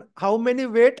layer 1, how many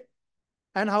weight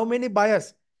and how many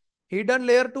bias? Hidden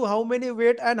layer 2, how many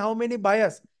weight and how many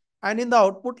bias? And in the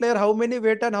output layer, how many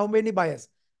weight and how many bias?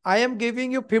 I am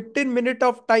giving you 15 minutes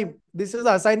of time. This is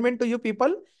the assignment to you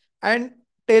people. And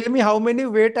tell me how many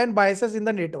weight and biases in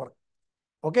the network.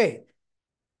 Okay.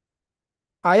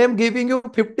 I am giving you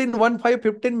 15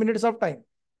 minutes of time.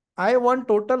 I want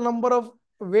total number of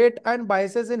weight and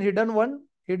biases in hidden 1,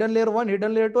 hidden layer 1,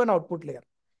 hidden layer 2 and output layer.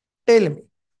 Tell me.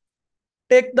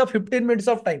 Take the 15 minutes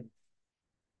of time.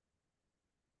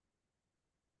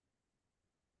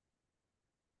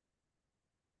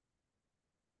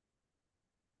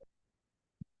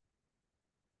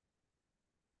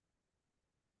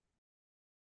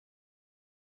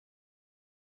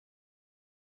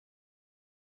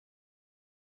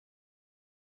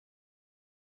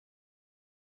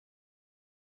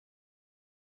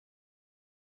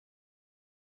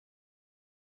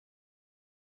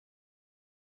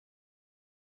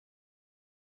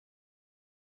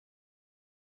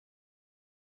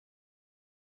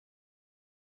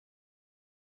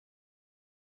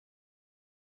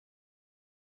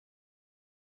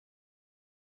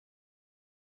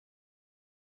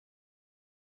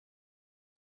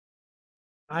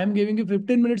 I am giving you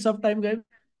 15 minutes of time, guys.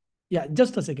 Yeah,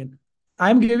 just a second.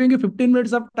 I am giving you 15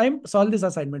 minutes of time. Solve this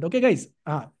assignment. Okay, guys?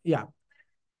 Yeah.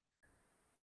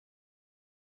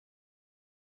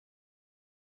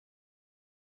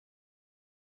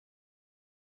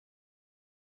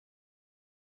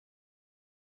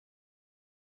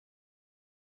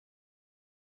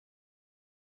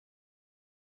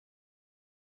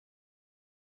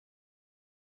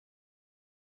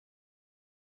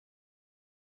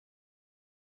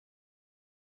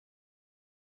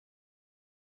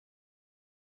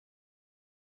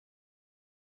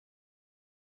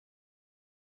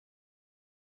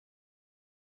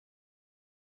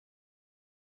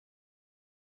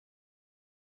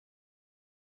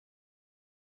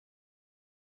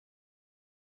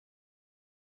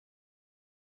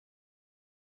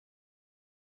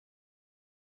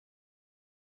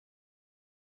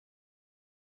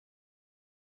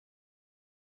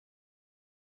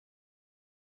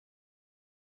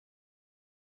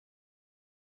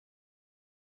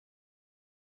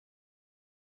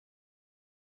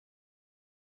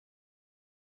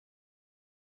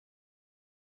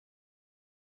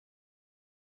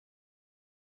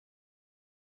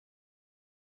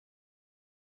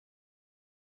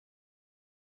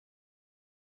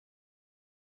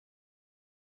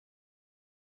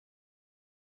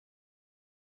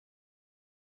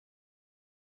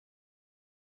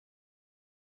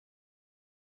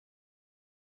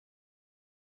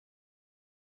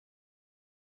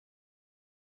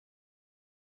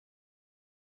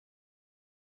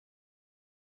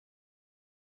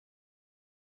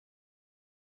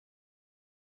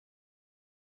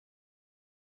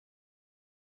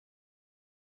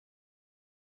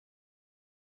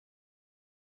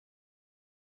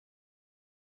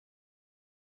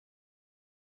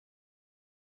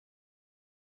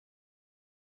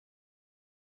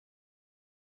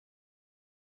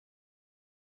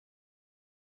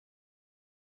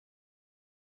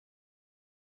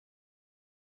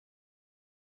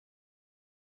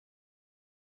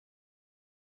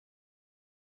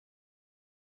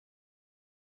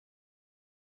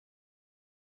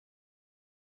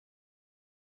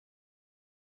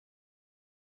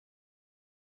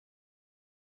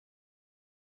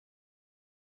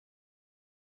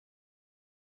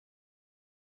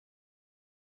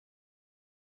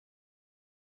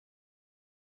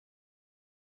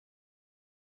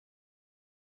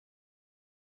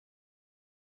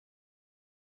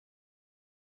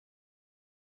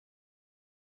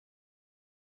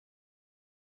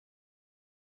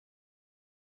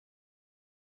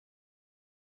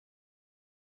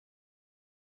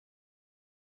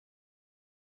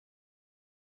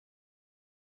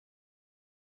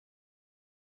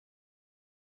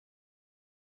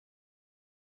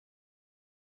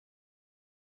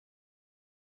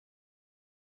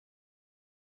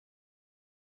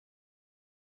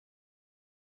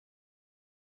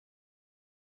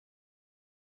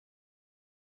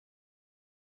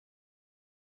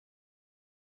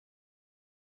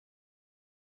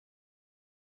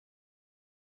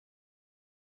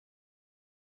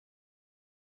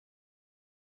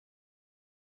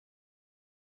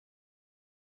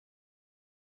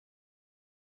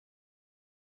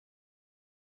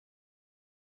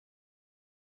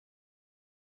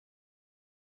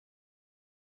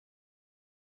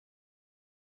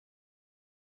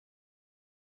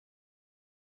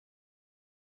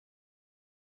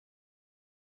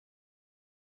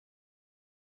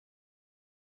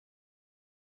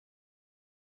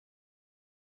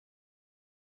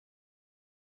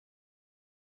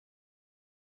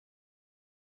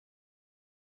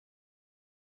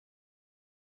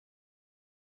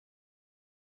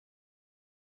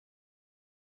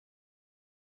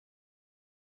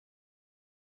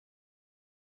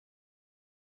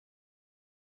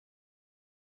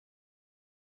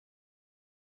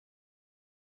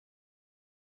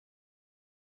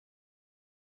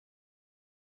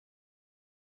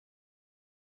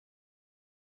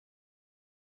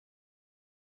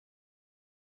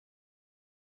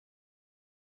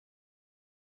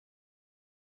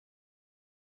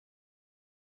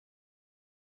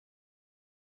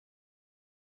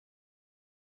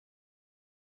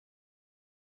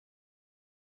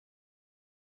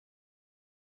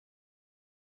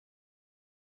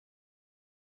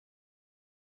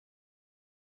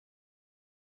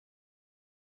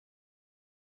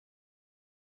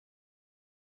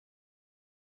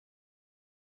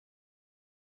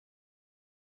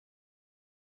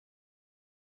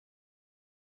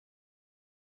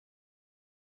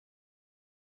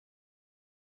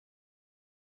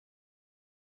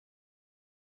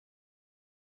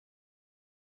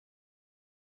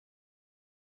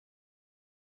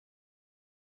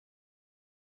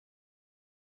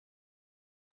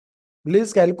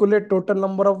 Please calculate total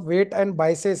number of weight and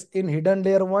biases in hidden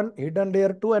layer 1, hidden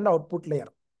layer 2 and output layer.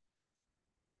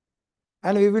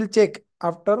 And we will check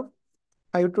after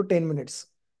 5 to 10 minutes.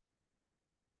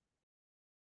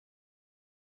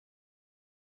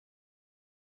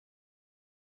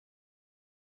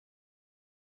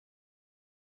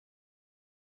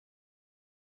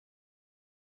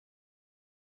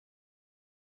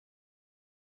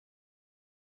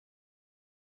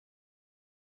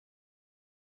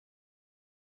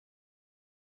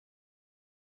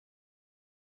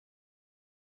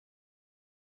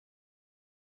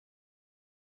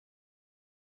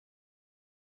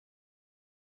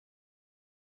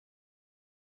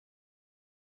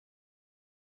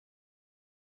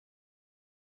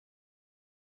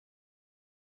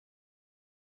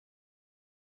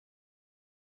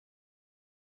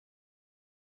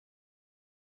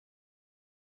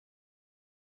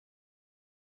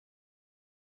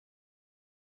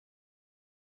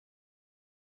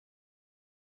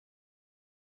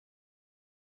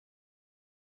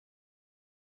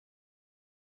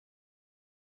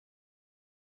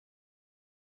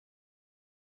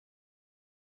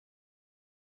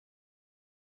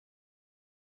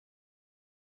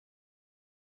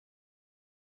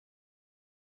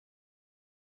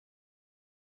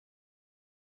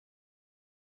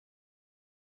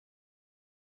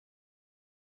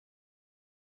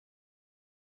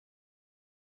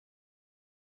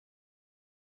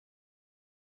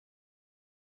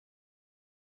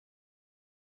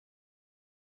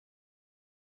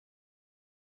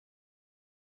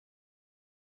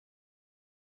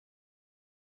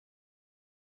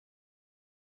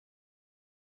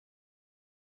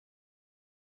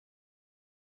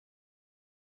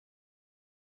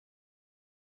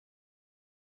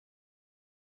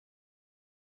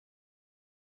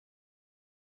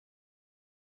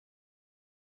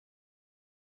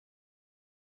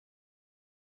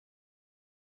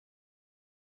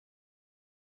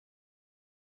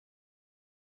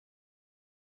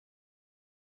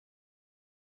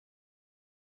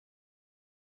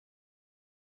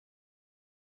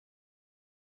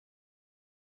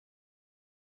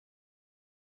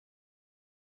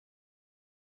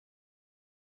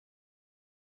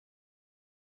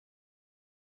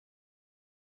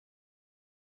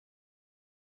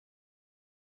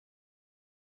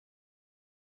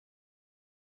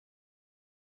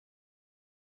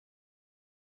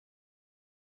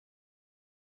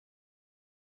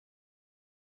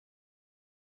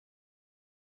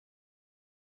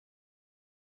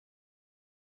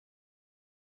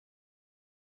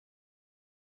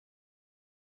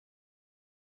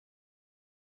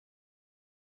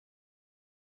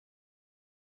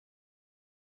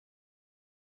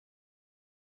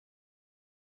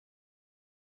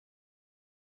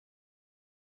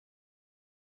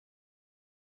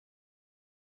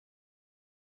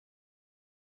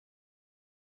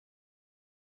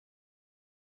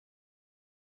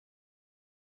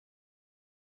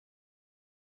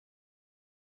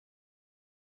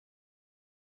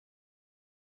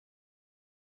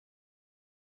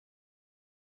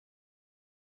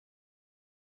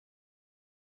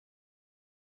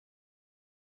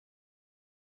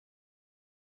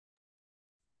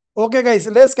 Okay, guys,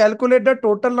 let's calculate the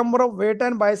total number of weight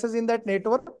and biases in that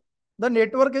network. The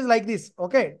network is like this.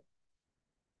 Okay.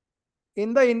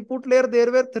 In the input layer, there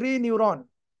were 3 neurons,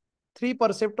 3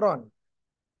 perceptron.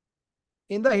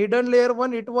 In the hidden layer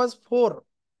 1, it was 4.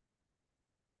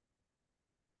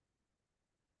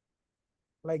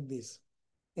 Like this.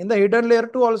 In the hidden layer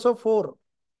 2, also 4.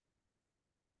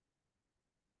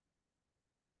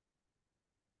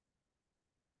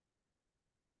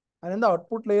 And in the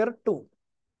output layer 2.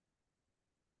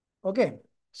 Okay.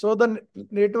 So the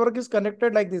network is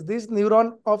connected like this. This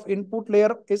neuron of input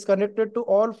layer is connected to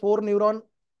all 4 neurons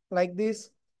like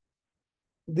this.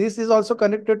 This is also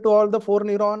connected to all the 4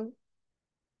 neurons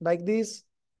like this.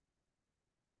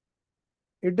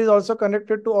 It is also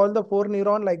connected to all the 4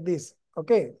 neurons like this.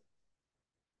 Okay.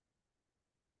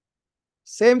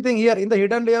 Same thing here in the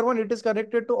hidden layer 1, it is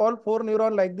connected to all 4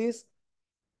 neurons like this.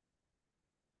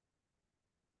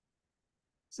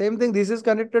 Same thing, this is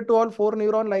connected to all 4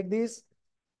 neurons like this.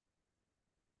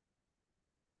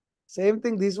 Same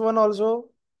thing, this one also.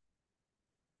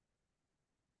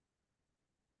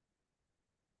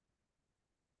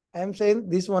 I am saying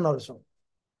this one also.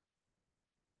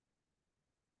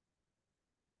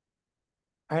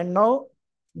 And now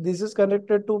this is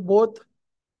connected to both.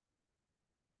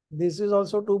 This is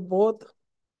also to both.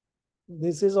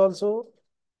 This is also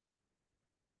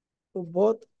to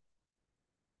both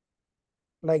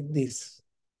like this.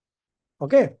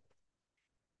 Okay.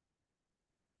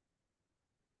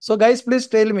 So guys, please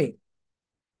tell me.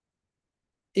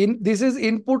 This is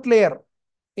input layer.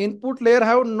 Input layer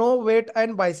have no weight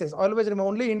and biases. Always remember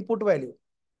only input value.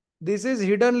 This is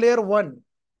hidden layer 1.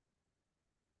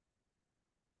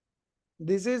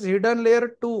 This is hidden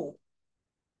layer 2.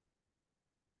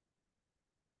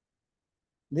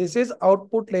 This is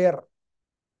output layer.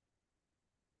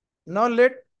 Now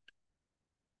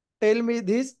tell me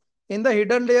this. In the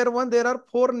hidden layer 1, there are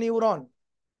 4 neuron.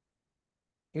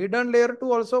 Hidden layer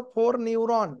 2 also 4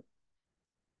 neuron.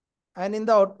 And in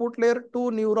the output layer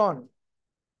 2 neuron.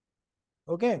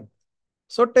 Okay.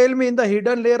 So tell me in the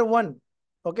hidden layer 1.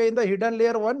 Okay, in the hidden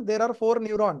layer 1, there are 4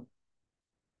 neuron.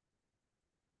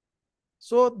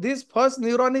 So this first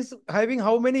neuron is having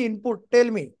how many input? Tell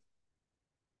me.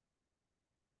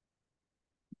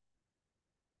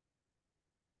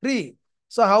 3.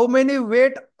 So how many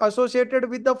weight associated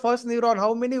with the first neuron?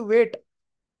 How many weight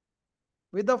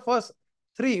with the first?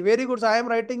 3. Very good. So I am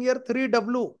writing here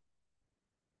 3W.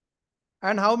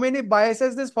 And how many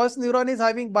biases this first neuron is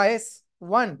having? Bias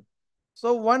 1.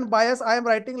 So 1 bias I am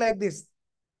writing like this.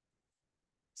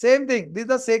 Same thing. This is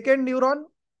the second neuron,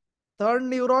 third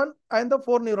neuron, and the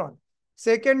fourth neuron.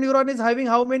 Second neuron is having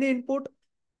how many input?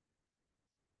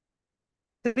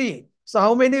 3. So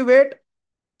how many weight?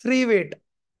 3 weight.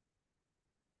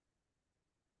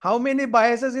 How many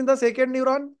biases in the second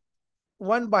neuron?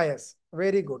 1 bias.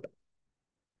 Very good.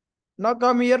 Now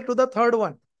come here to the third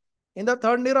one. In the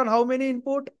third neuron, how many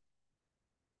input?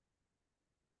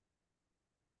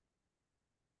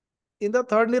 In the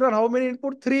third neuron, how many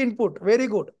input? 3 input. Very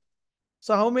good.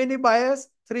 So how many bias?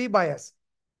 3 bias.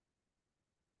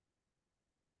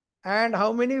 And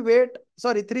how many weight?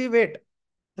 Sorry, 3 weight.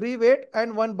 3 weight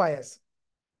and 1 bias.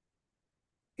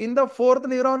 In the fourth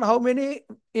neuron, how many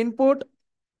input?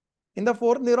 In the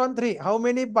fourth neuron, 3. How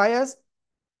many bias?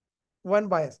 1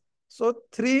 bias. So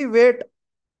 3 weight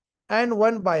and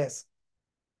 1 bias.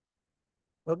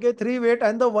 Okay, 3 weight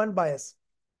and the 1 bias.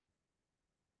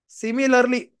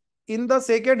 Similarly, in the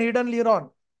second hidden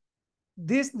neuron,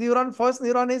 this neuron, first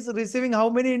neuron is receiving how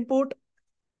many input?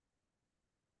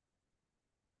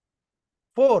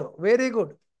 4. Very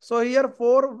good. So here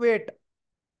 4 weight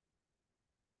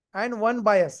and 1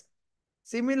 bias.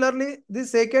 Similarly, the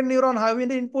second neuron how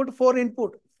many input? 4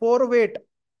 input, 4 weight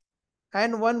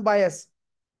and 1 bias.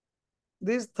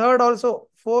 This third also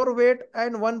 4 weight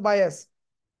and 1 bias.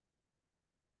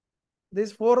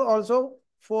 This 4 also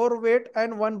 4 weight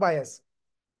and 1 bias.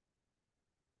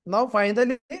 Now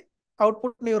finally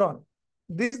output neuron.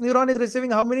 This neuron is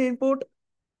receiving how many input?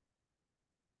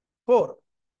 4.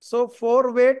 So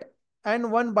 4 weight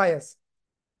and 1 bias.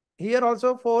 Here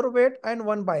also 4 weight and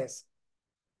 1 bias.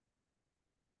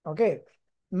 Okay.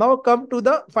 Now come to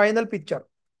the final picture.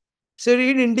 So it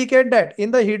indicate that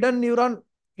in the hidden neuron,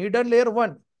 hidden layer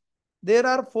 1, there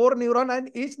are 4 neuron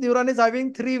and each neuron is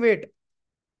having 3 weight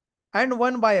and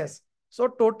 1 bias. So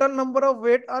total number of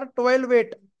weight are 12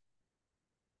 weight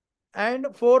and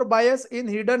 4 bias in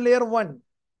hidden layer 1.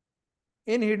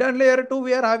 In hidden layer 2,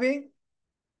 we are having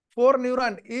 4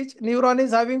 neuron. Each neuron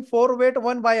is having 4 weight,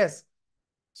 1 bias.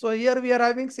 So here we are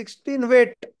having 16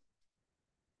 weight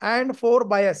and 4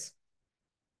 bias.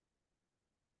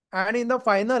 And in the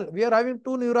final, we are having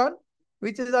 2 neuron,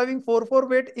 which is having 4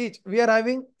 weight each. We are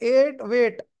having 8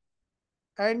 weight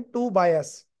and 2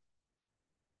 bias.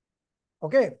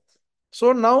 Okay.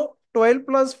 So now 12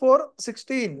 plus 4,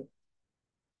 16.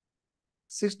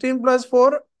 16 plus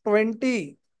 4,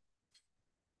 20.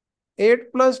 8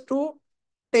 plus 2,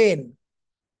 10.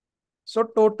 So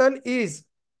total is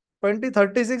 20,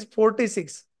 36,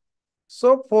 46.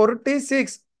 So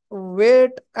 46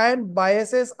 weight and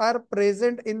biases are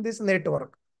present in this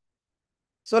network.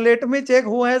 So let me check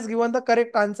who has given the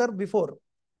correct answer before.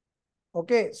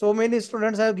 Okay, so many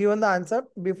students have given the answer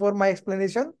before my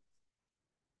explanation.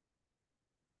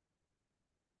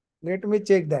 Let me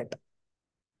check that.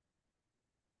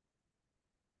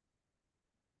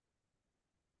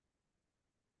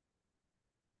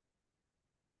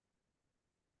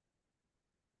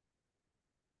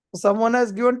 Someone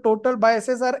has given total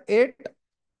biases are 8.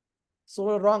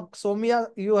 So wrong. Somia,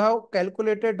 you have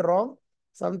calculated wrong.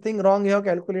 Something wrong you have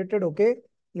calculated. Okay.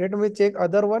 Let me check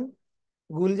other one.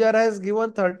 Guljar has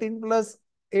given 13 plus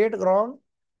 8 wrong.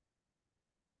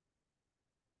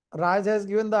 Raj has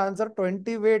given the answer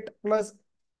 20 weight plus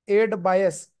 8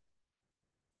 bias.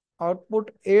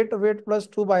 Output 8 weight plus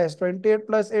 2 bias. 28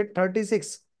 plus 8,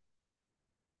 36.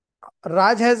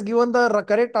 Raj has given the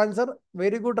correct answer.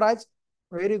 Very good, Raj.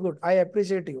 Very good. I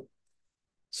appreciate you.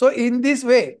 So in this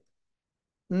way,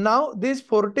 now this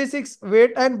 46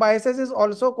 weight and biases is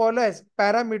also called as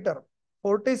parameter.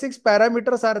 46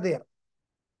 parameters are there.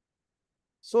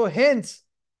 So hence,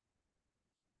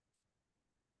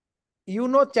 you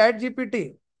know chat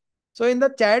GPT. So in the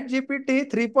chat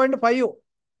GPT 3.5,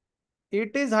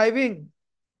 it is having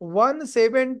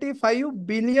 175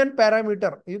 billion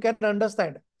parameter. You can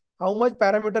understand how much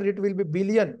parameter it will be,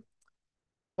 billion.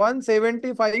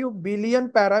 175 billion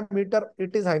parameter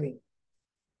it is having.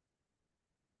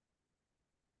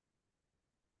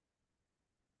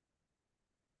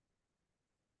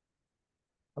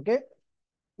 Okay.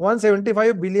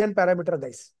 175 billion parameter,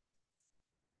 guys.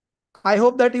 I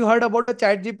hope that you heard about the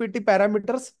chat GPT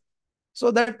parameters.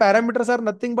 So that parameters are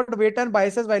nothing but weight and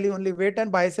biases value only. Weight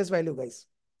and biases value, guys.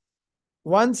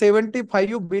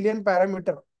 175 billion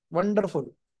parameter.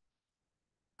 Wonderful.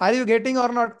 Are you getting or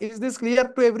not? Is this clear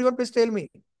to everyone? Please tell me.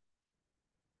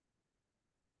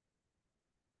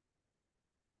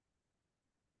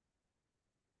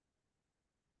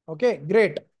 Okay,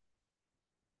 great.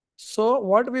 So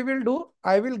what we will do,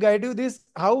 I will guide you this,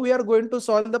 how we are going to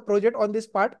solve the project on this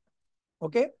part.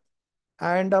 Okay.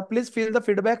 And please fill the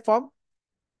feedback form.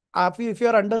 If you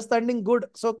are understanding good,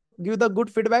 so give the good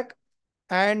feedback.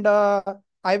 And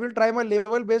I will try my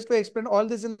level best to explain all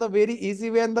this in the very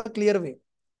easy way and the clear way.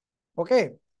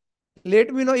 Okay.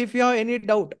 Let me know if you have any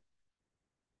doubt.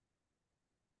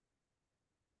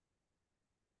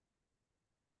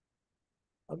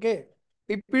 Okay.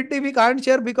 PPT we can't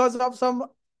share because of some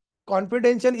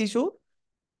confidential issue.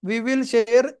 We will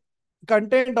share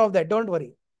content of that. Don't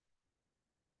worry.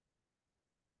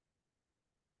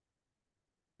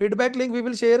 Feedback link we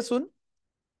will share soon.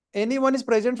 Anyone is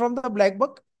present from the black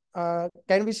book?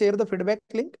 Can we share the feedback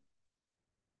link?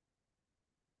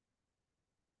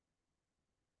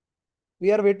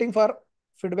 We are waiting for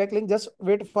feedback link. Just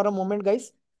wait for a moment,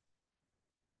 guys.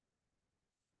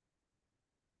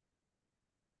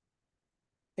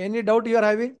 Any doubt you are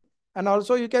having? And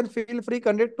also you can feel free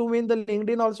connect to me in the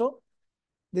LinkedIn also.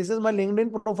 This is my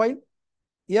LinkedIn profile.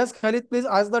 Yes, Khalid, please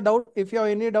ask the doubt. If you have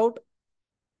any doubt,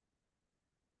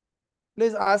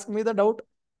 please ask me the doubt.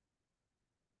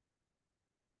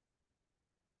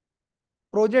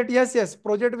 Project, yes, yes.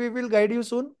 Project, we will guide you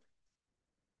soon.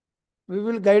 We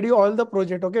will guide you all the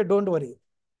project. Okay, don't worry.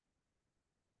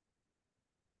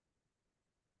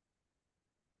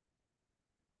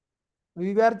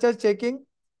 We were just checking.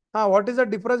 What is the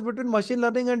difference between machine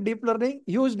learning and deep learning?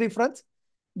 Huge difference.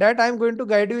 That I am going to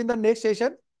guide you in the next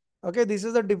session. Okay, this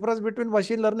is the difference between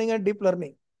machine learning and deep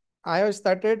learning. I have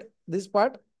started this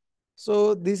part.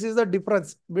 So this is the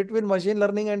difference between machine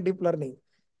learning and deep learning.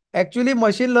 Actually,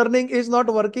 machine learning is not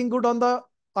working good on the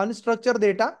unstructured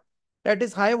data. That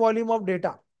is high volume of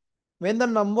data. When the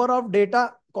number of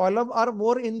data column are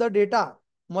more in the data,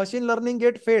 machine learning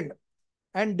get failed.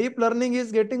 And deep learning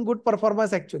is getting good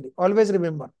performance actually. Always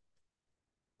remember.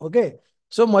 Okay.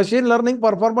 So machine learning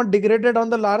performance degraded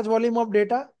on the large volume of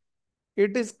data.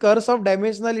 It is curse of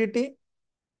dimensionality.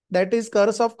 That is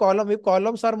curse of column. If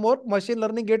columns are more, machine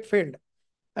learning get failed.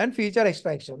 And feature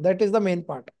extraction. That is the main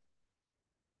part.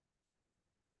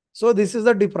 So this is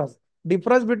the difference.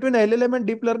 Difference between LLM and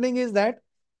deep learning is that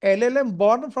LLM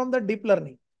born from the deep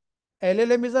learning.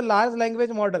 LLM is a large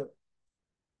language model.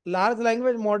 Large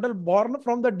language model born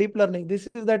from the deep learning. This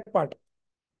is that part.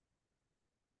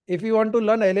 If you want to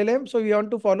learn LLM, so you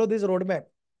want to follow this roadmap.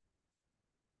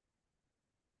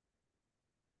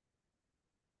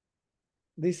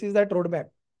 This is that roadmap.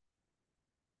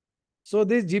 So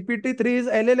this GPT-3 is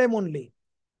LLM only.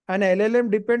 And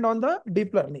LLM depend on the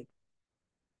deep learning.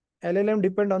 LLM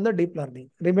depend on the deep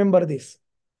learning. Remember this.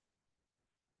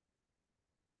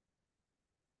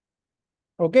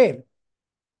 Okay.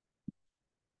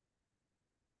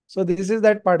 So this is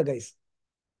that part, guys.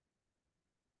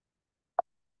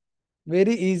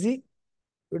 Very easy.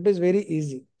 It is very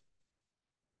easy.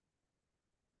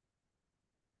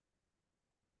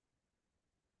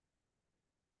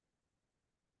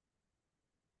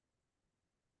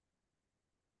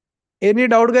 Any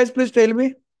doubt, guys, please tell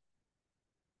me.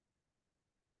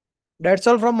 That's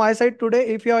all from my side today.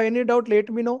 If you have any doubt, let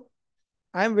me know.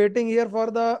 I am waiting here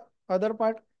for the other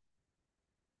part.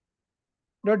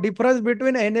 The difference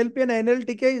between NLP and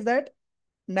NLTK is that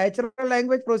natural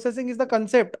language processing is the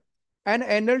concept and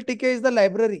NLTK is the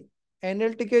library.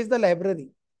 NLTK is the library.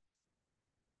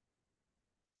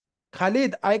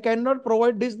 Khalid, I cannot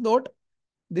provide this note.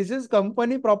 This is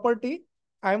company property.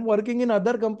 I am working in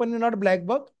other company, not black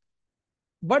book.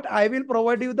 But I will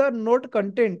provide you the note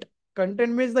content.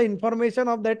 Content means the information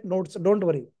of that notes. Don't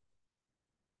worry.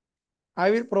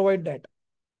 I will provide that.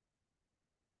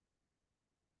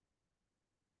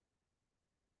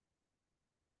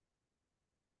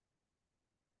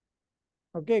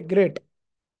 Okay, great.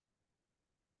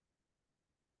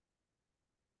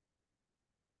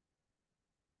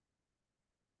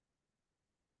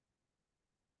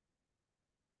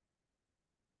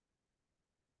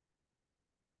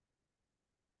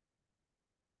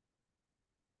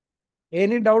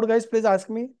 Any doubt, guys, please ask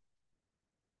me.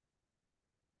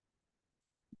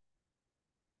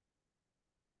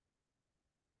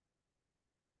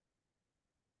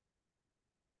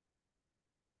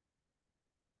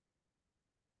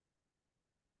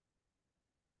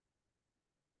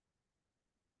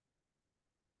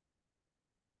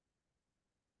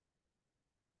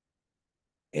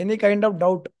 Any kind of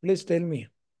doubt, please tell me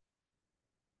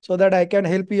so that I can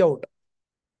help you out.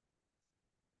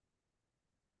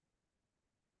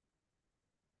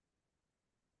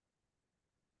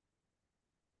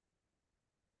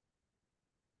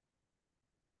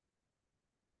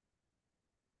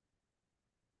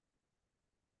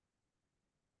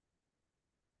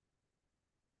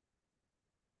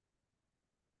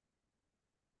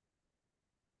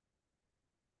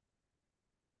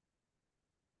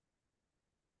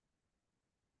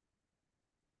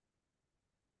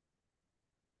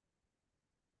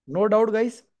 No doubt,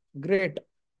 guys. Great.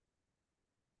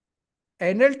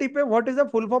 NLTP, what is the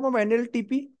full form of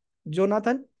NLTP?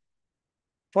 Jonathan?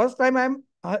 First time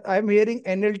I'm hearing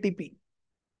NLTP.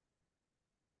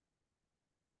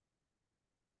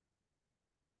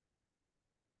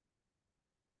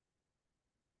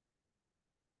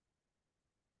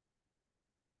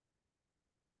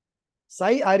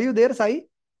 Sai, are you there, Sai?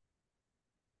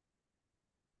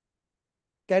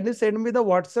 Can you send me the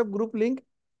WhatsApp group link?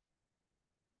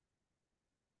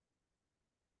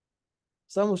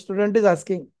 Some student is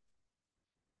asking.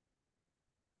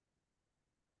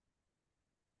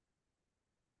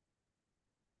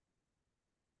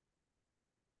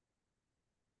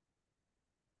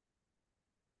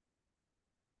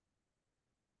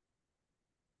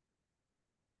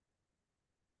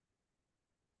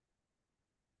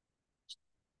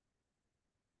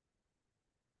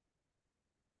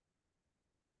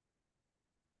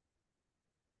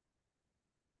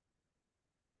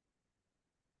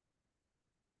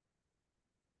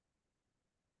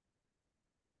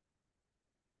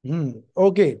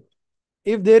 Okay.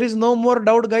 If there is no more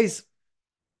doubt, guys,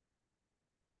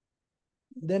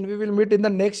 then we will meet in the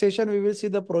next session. We will see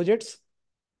the projects.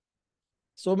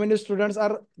 So many students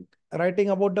are writing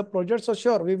about the project. So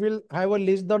sure, we will have a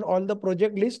list on all the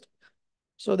project list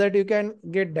so that you can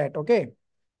get that. Okay.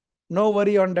 No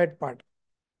worry on that part.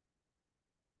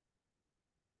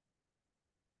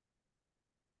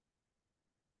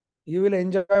 You will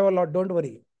enjoy a lot. Don't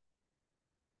worry.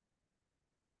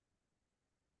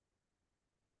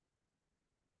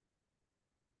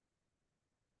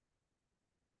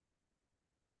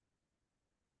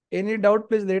 Any doubt,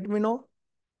 please let me know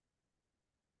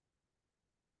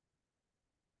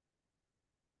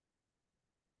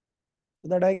so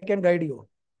that I can guide you.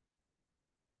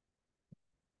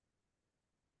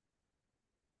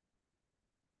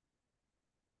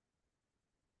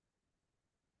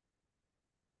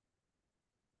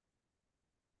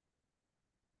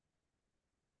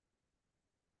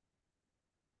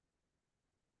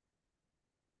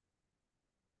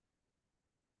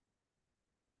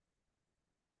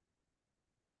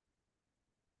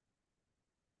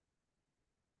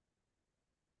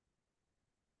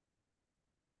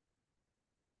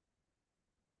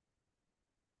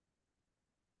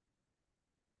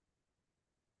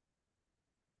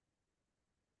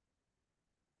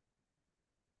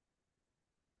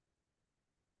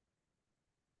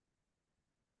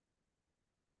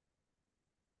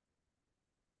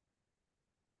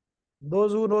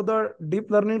 Those who know the deep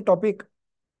learning topic,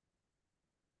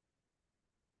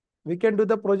 we can do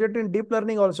the project in deep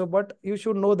learning also, but you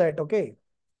should know that. Okay.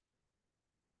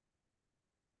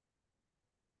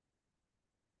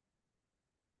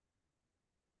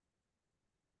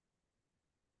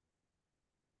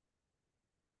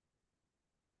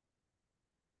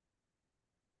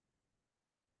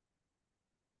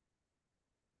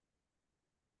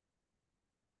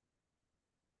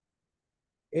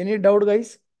 Any doubt,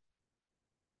 guys?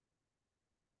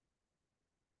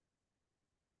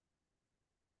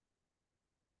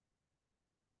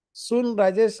 Soon,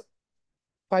 Rajesh,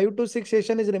 5 to 6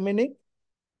 session is remaining.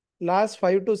 Last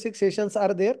 5 to 6 sessions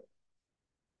are there.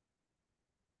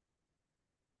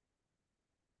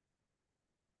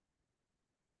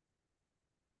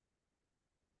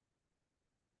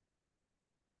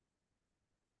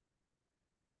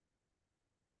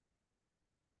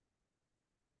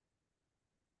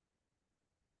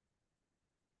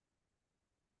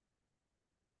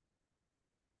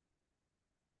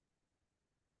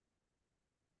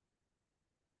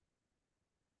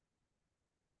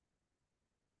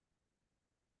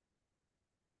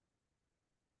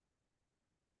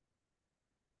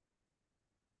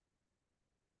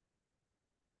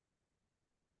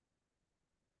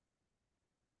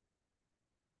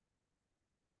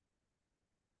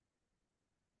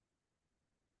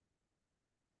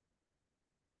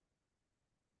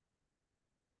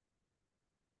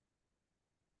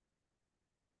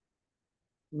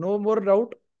 No more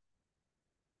doubt.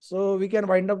 So we can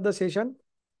wind up the session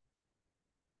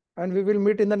and we will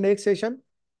meet in the next session.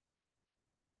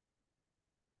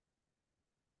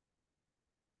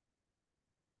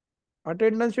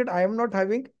 Attendance sheet I am not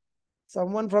having.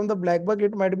 Someone from the black book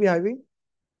it might be having.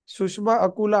 Sushma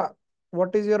Akula,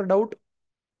 what is your doubt?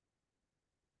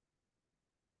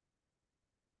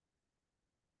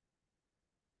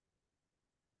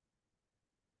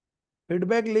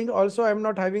 Feedback link also I am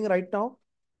not having right now.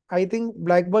 I think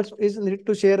black box is need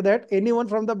to share that. Anyone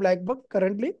from the black book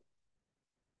currently?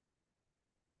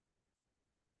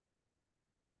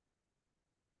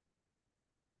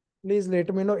 Please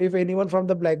let me know if anyone from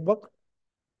the black book.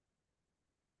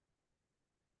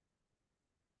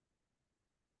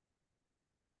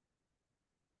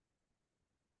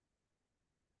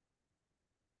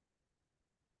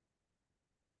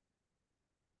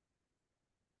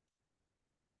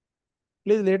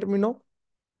 Please let me know.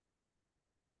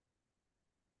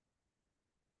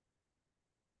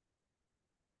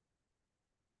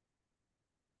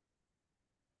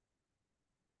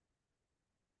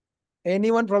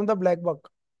 Anyone from the black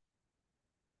book.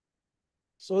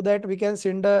 So that we can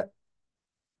send a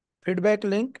feedback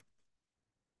link.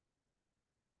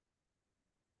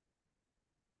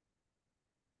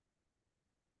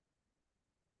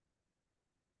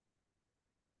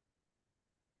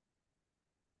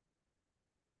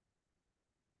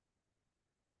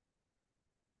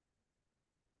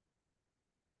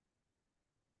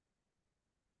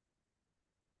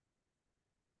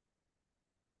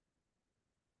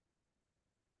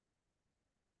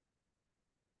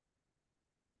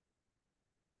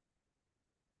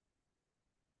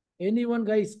 Anyone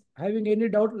guys having any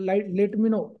doubt, let me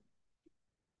know.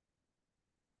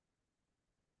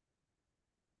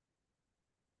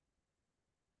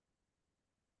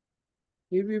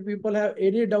 If you people have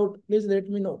any doubt, please let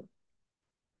me know.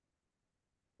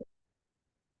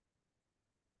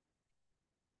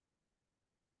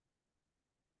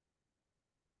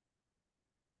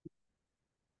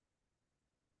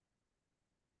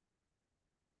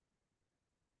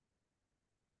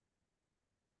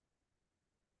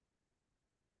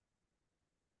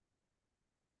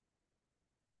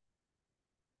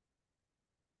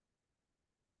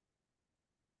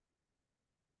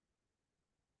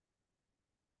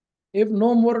 If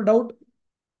no more doubt,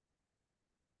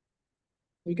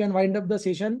 we can wind up the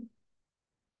session.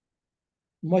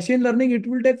 Machine learning, it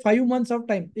will take 5 months of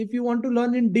time. If you want to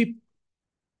learn in deep,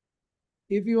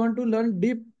 if you want to learn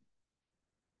deep,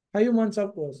 5 months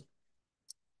of course.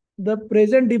 The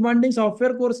present demanding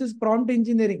software course is prompt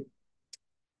engineering.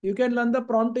 You can learn the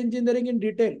prompt engineering in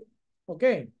detail.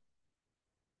 Okay.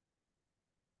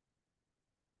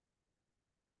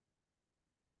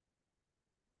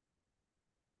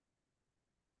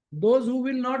 Those who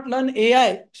will not learn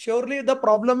AI, surely the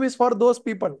problem is for those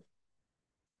people.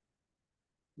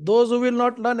 Those who will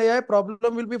not learn AI,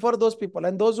 problem will be for those people.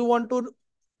 And those who want to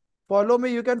follow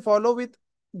me, you can follow with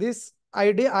this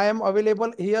ID. I am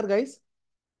available here, guys.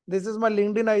 This is my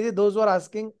LinkedIn ID. Those who are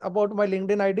asking about my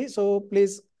LinkedIn ID. So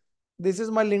please, this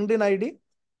is my LinkedIn ID.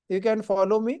 You can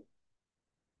follow me.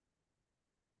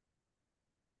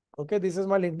 Okay, this is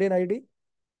my LinkedIn ID.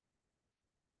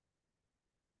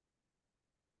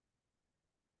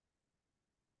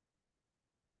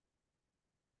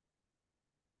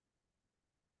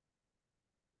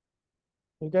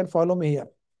 You can follow me here.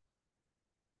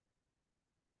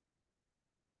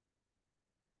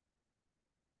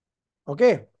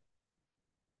 Okay,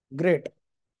 great.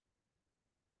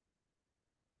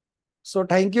 So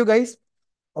thank you guys.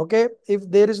 Okay, if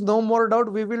there is no more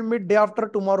doubt, we will meet day after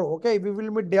tomorrow. Okay, we will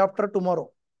meet day after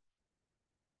tomorrow.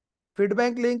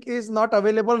 Feedback link is not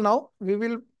available now. We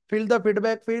will fill the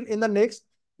feedback field in the next.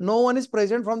 No one is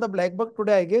present from the black book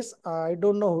today, I guess. I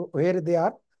don't know where they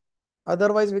are.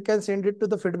 Otherwise, we can send it to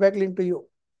the feedback link to you.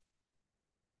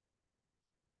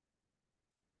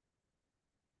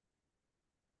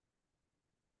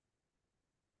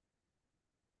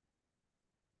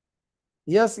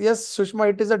 Yes, yes, Sushma,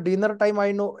 it is a dinner time.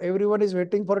 I know everyone is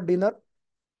waiting for dinner.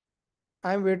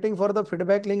 I am waiting for the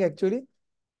feedback link actually,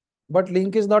 but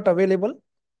link is not available.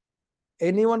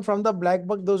 Anyone from the black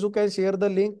book, those who can share the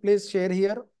link, please share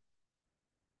here.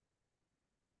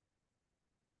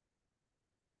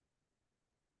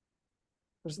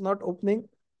 It's not opening.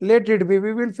 Let it be.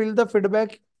 We will fill the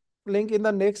feedback link in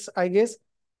the next, I guess.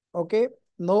 Okay,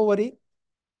 no worry.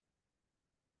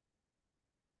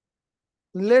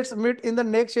 Let's meet in the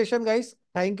next session, guys.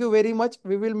 Thank you very much.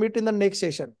 We will meet in the next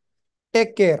session.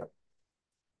 Take care.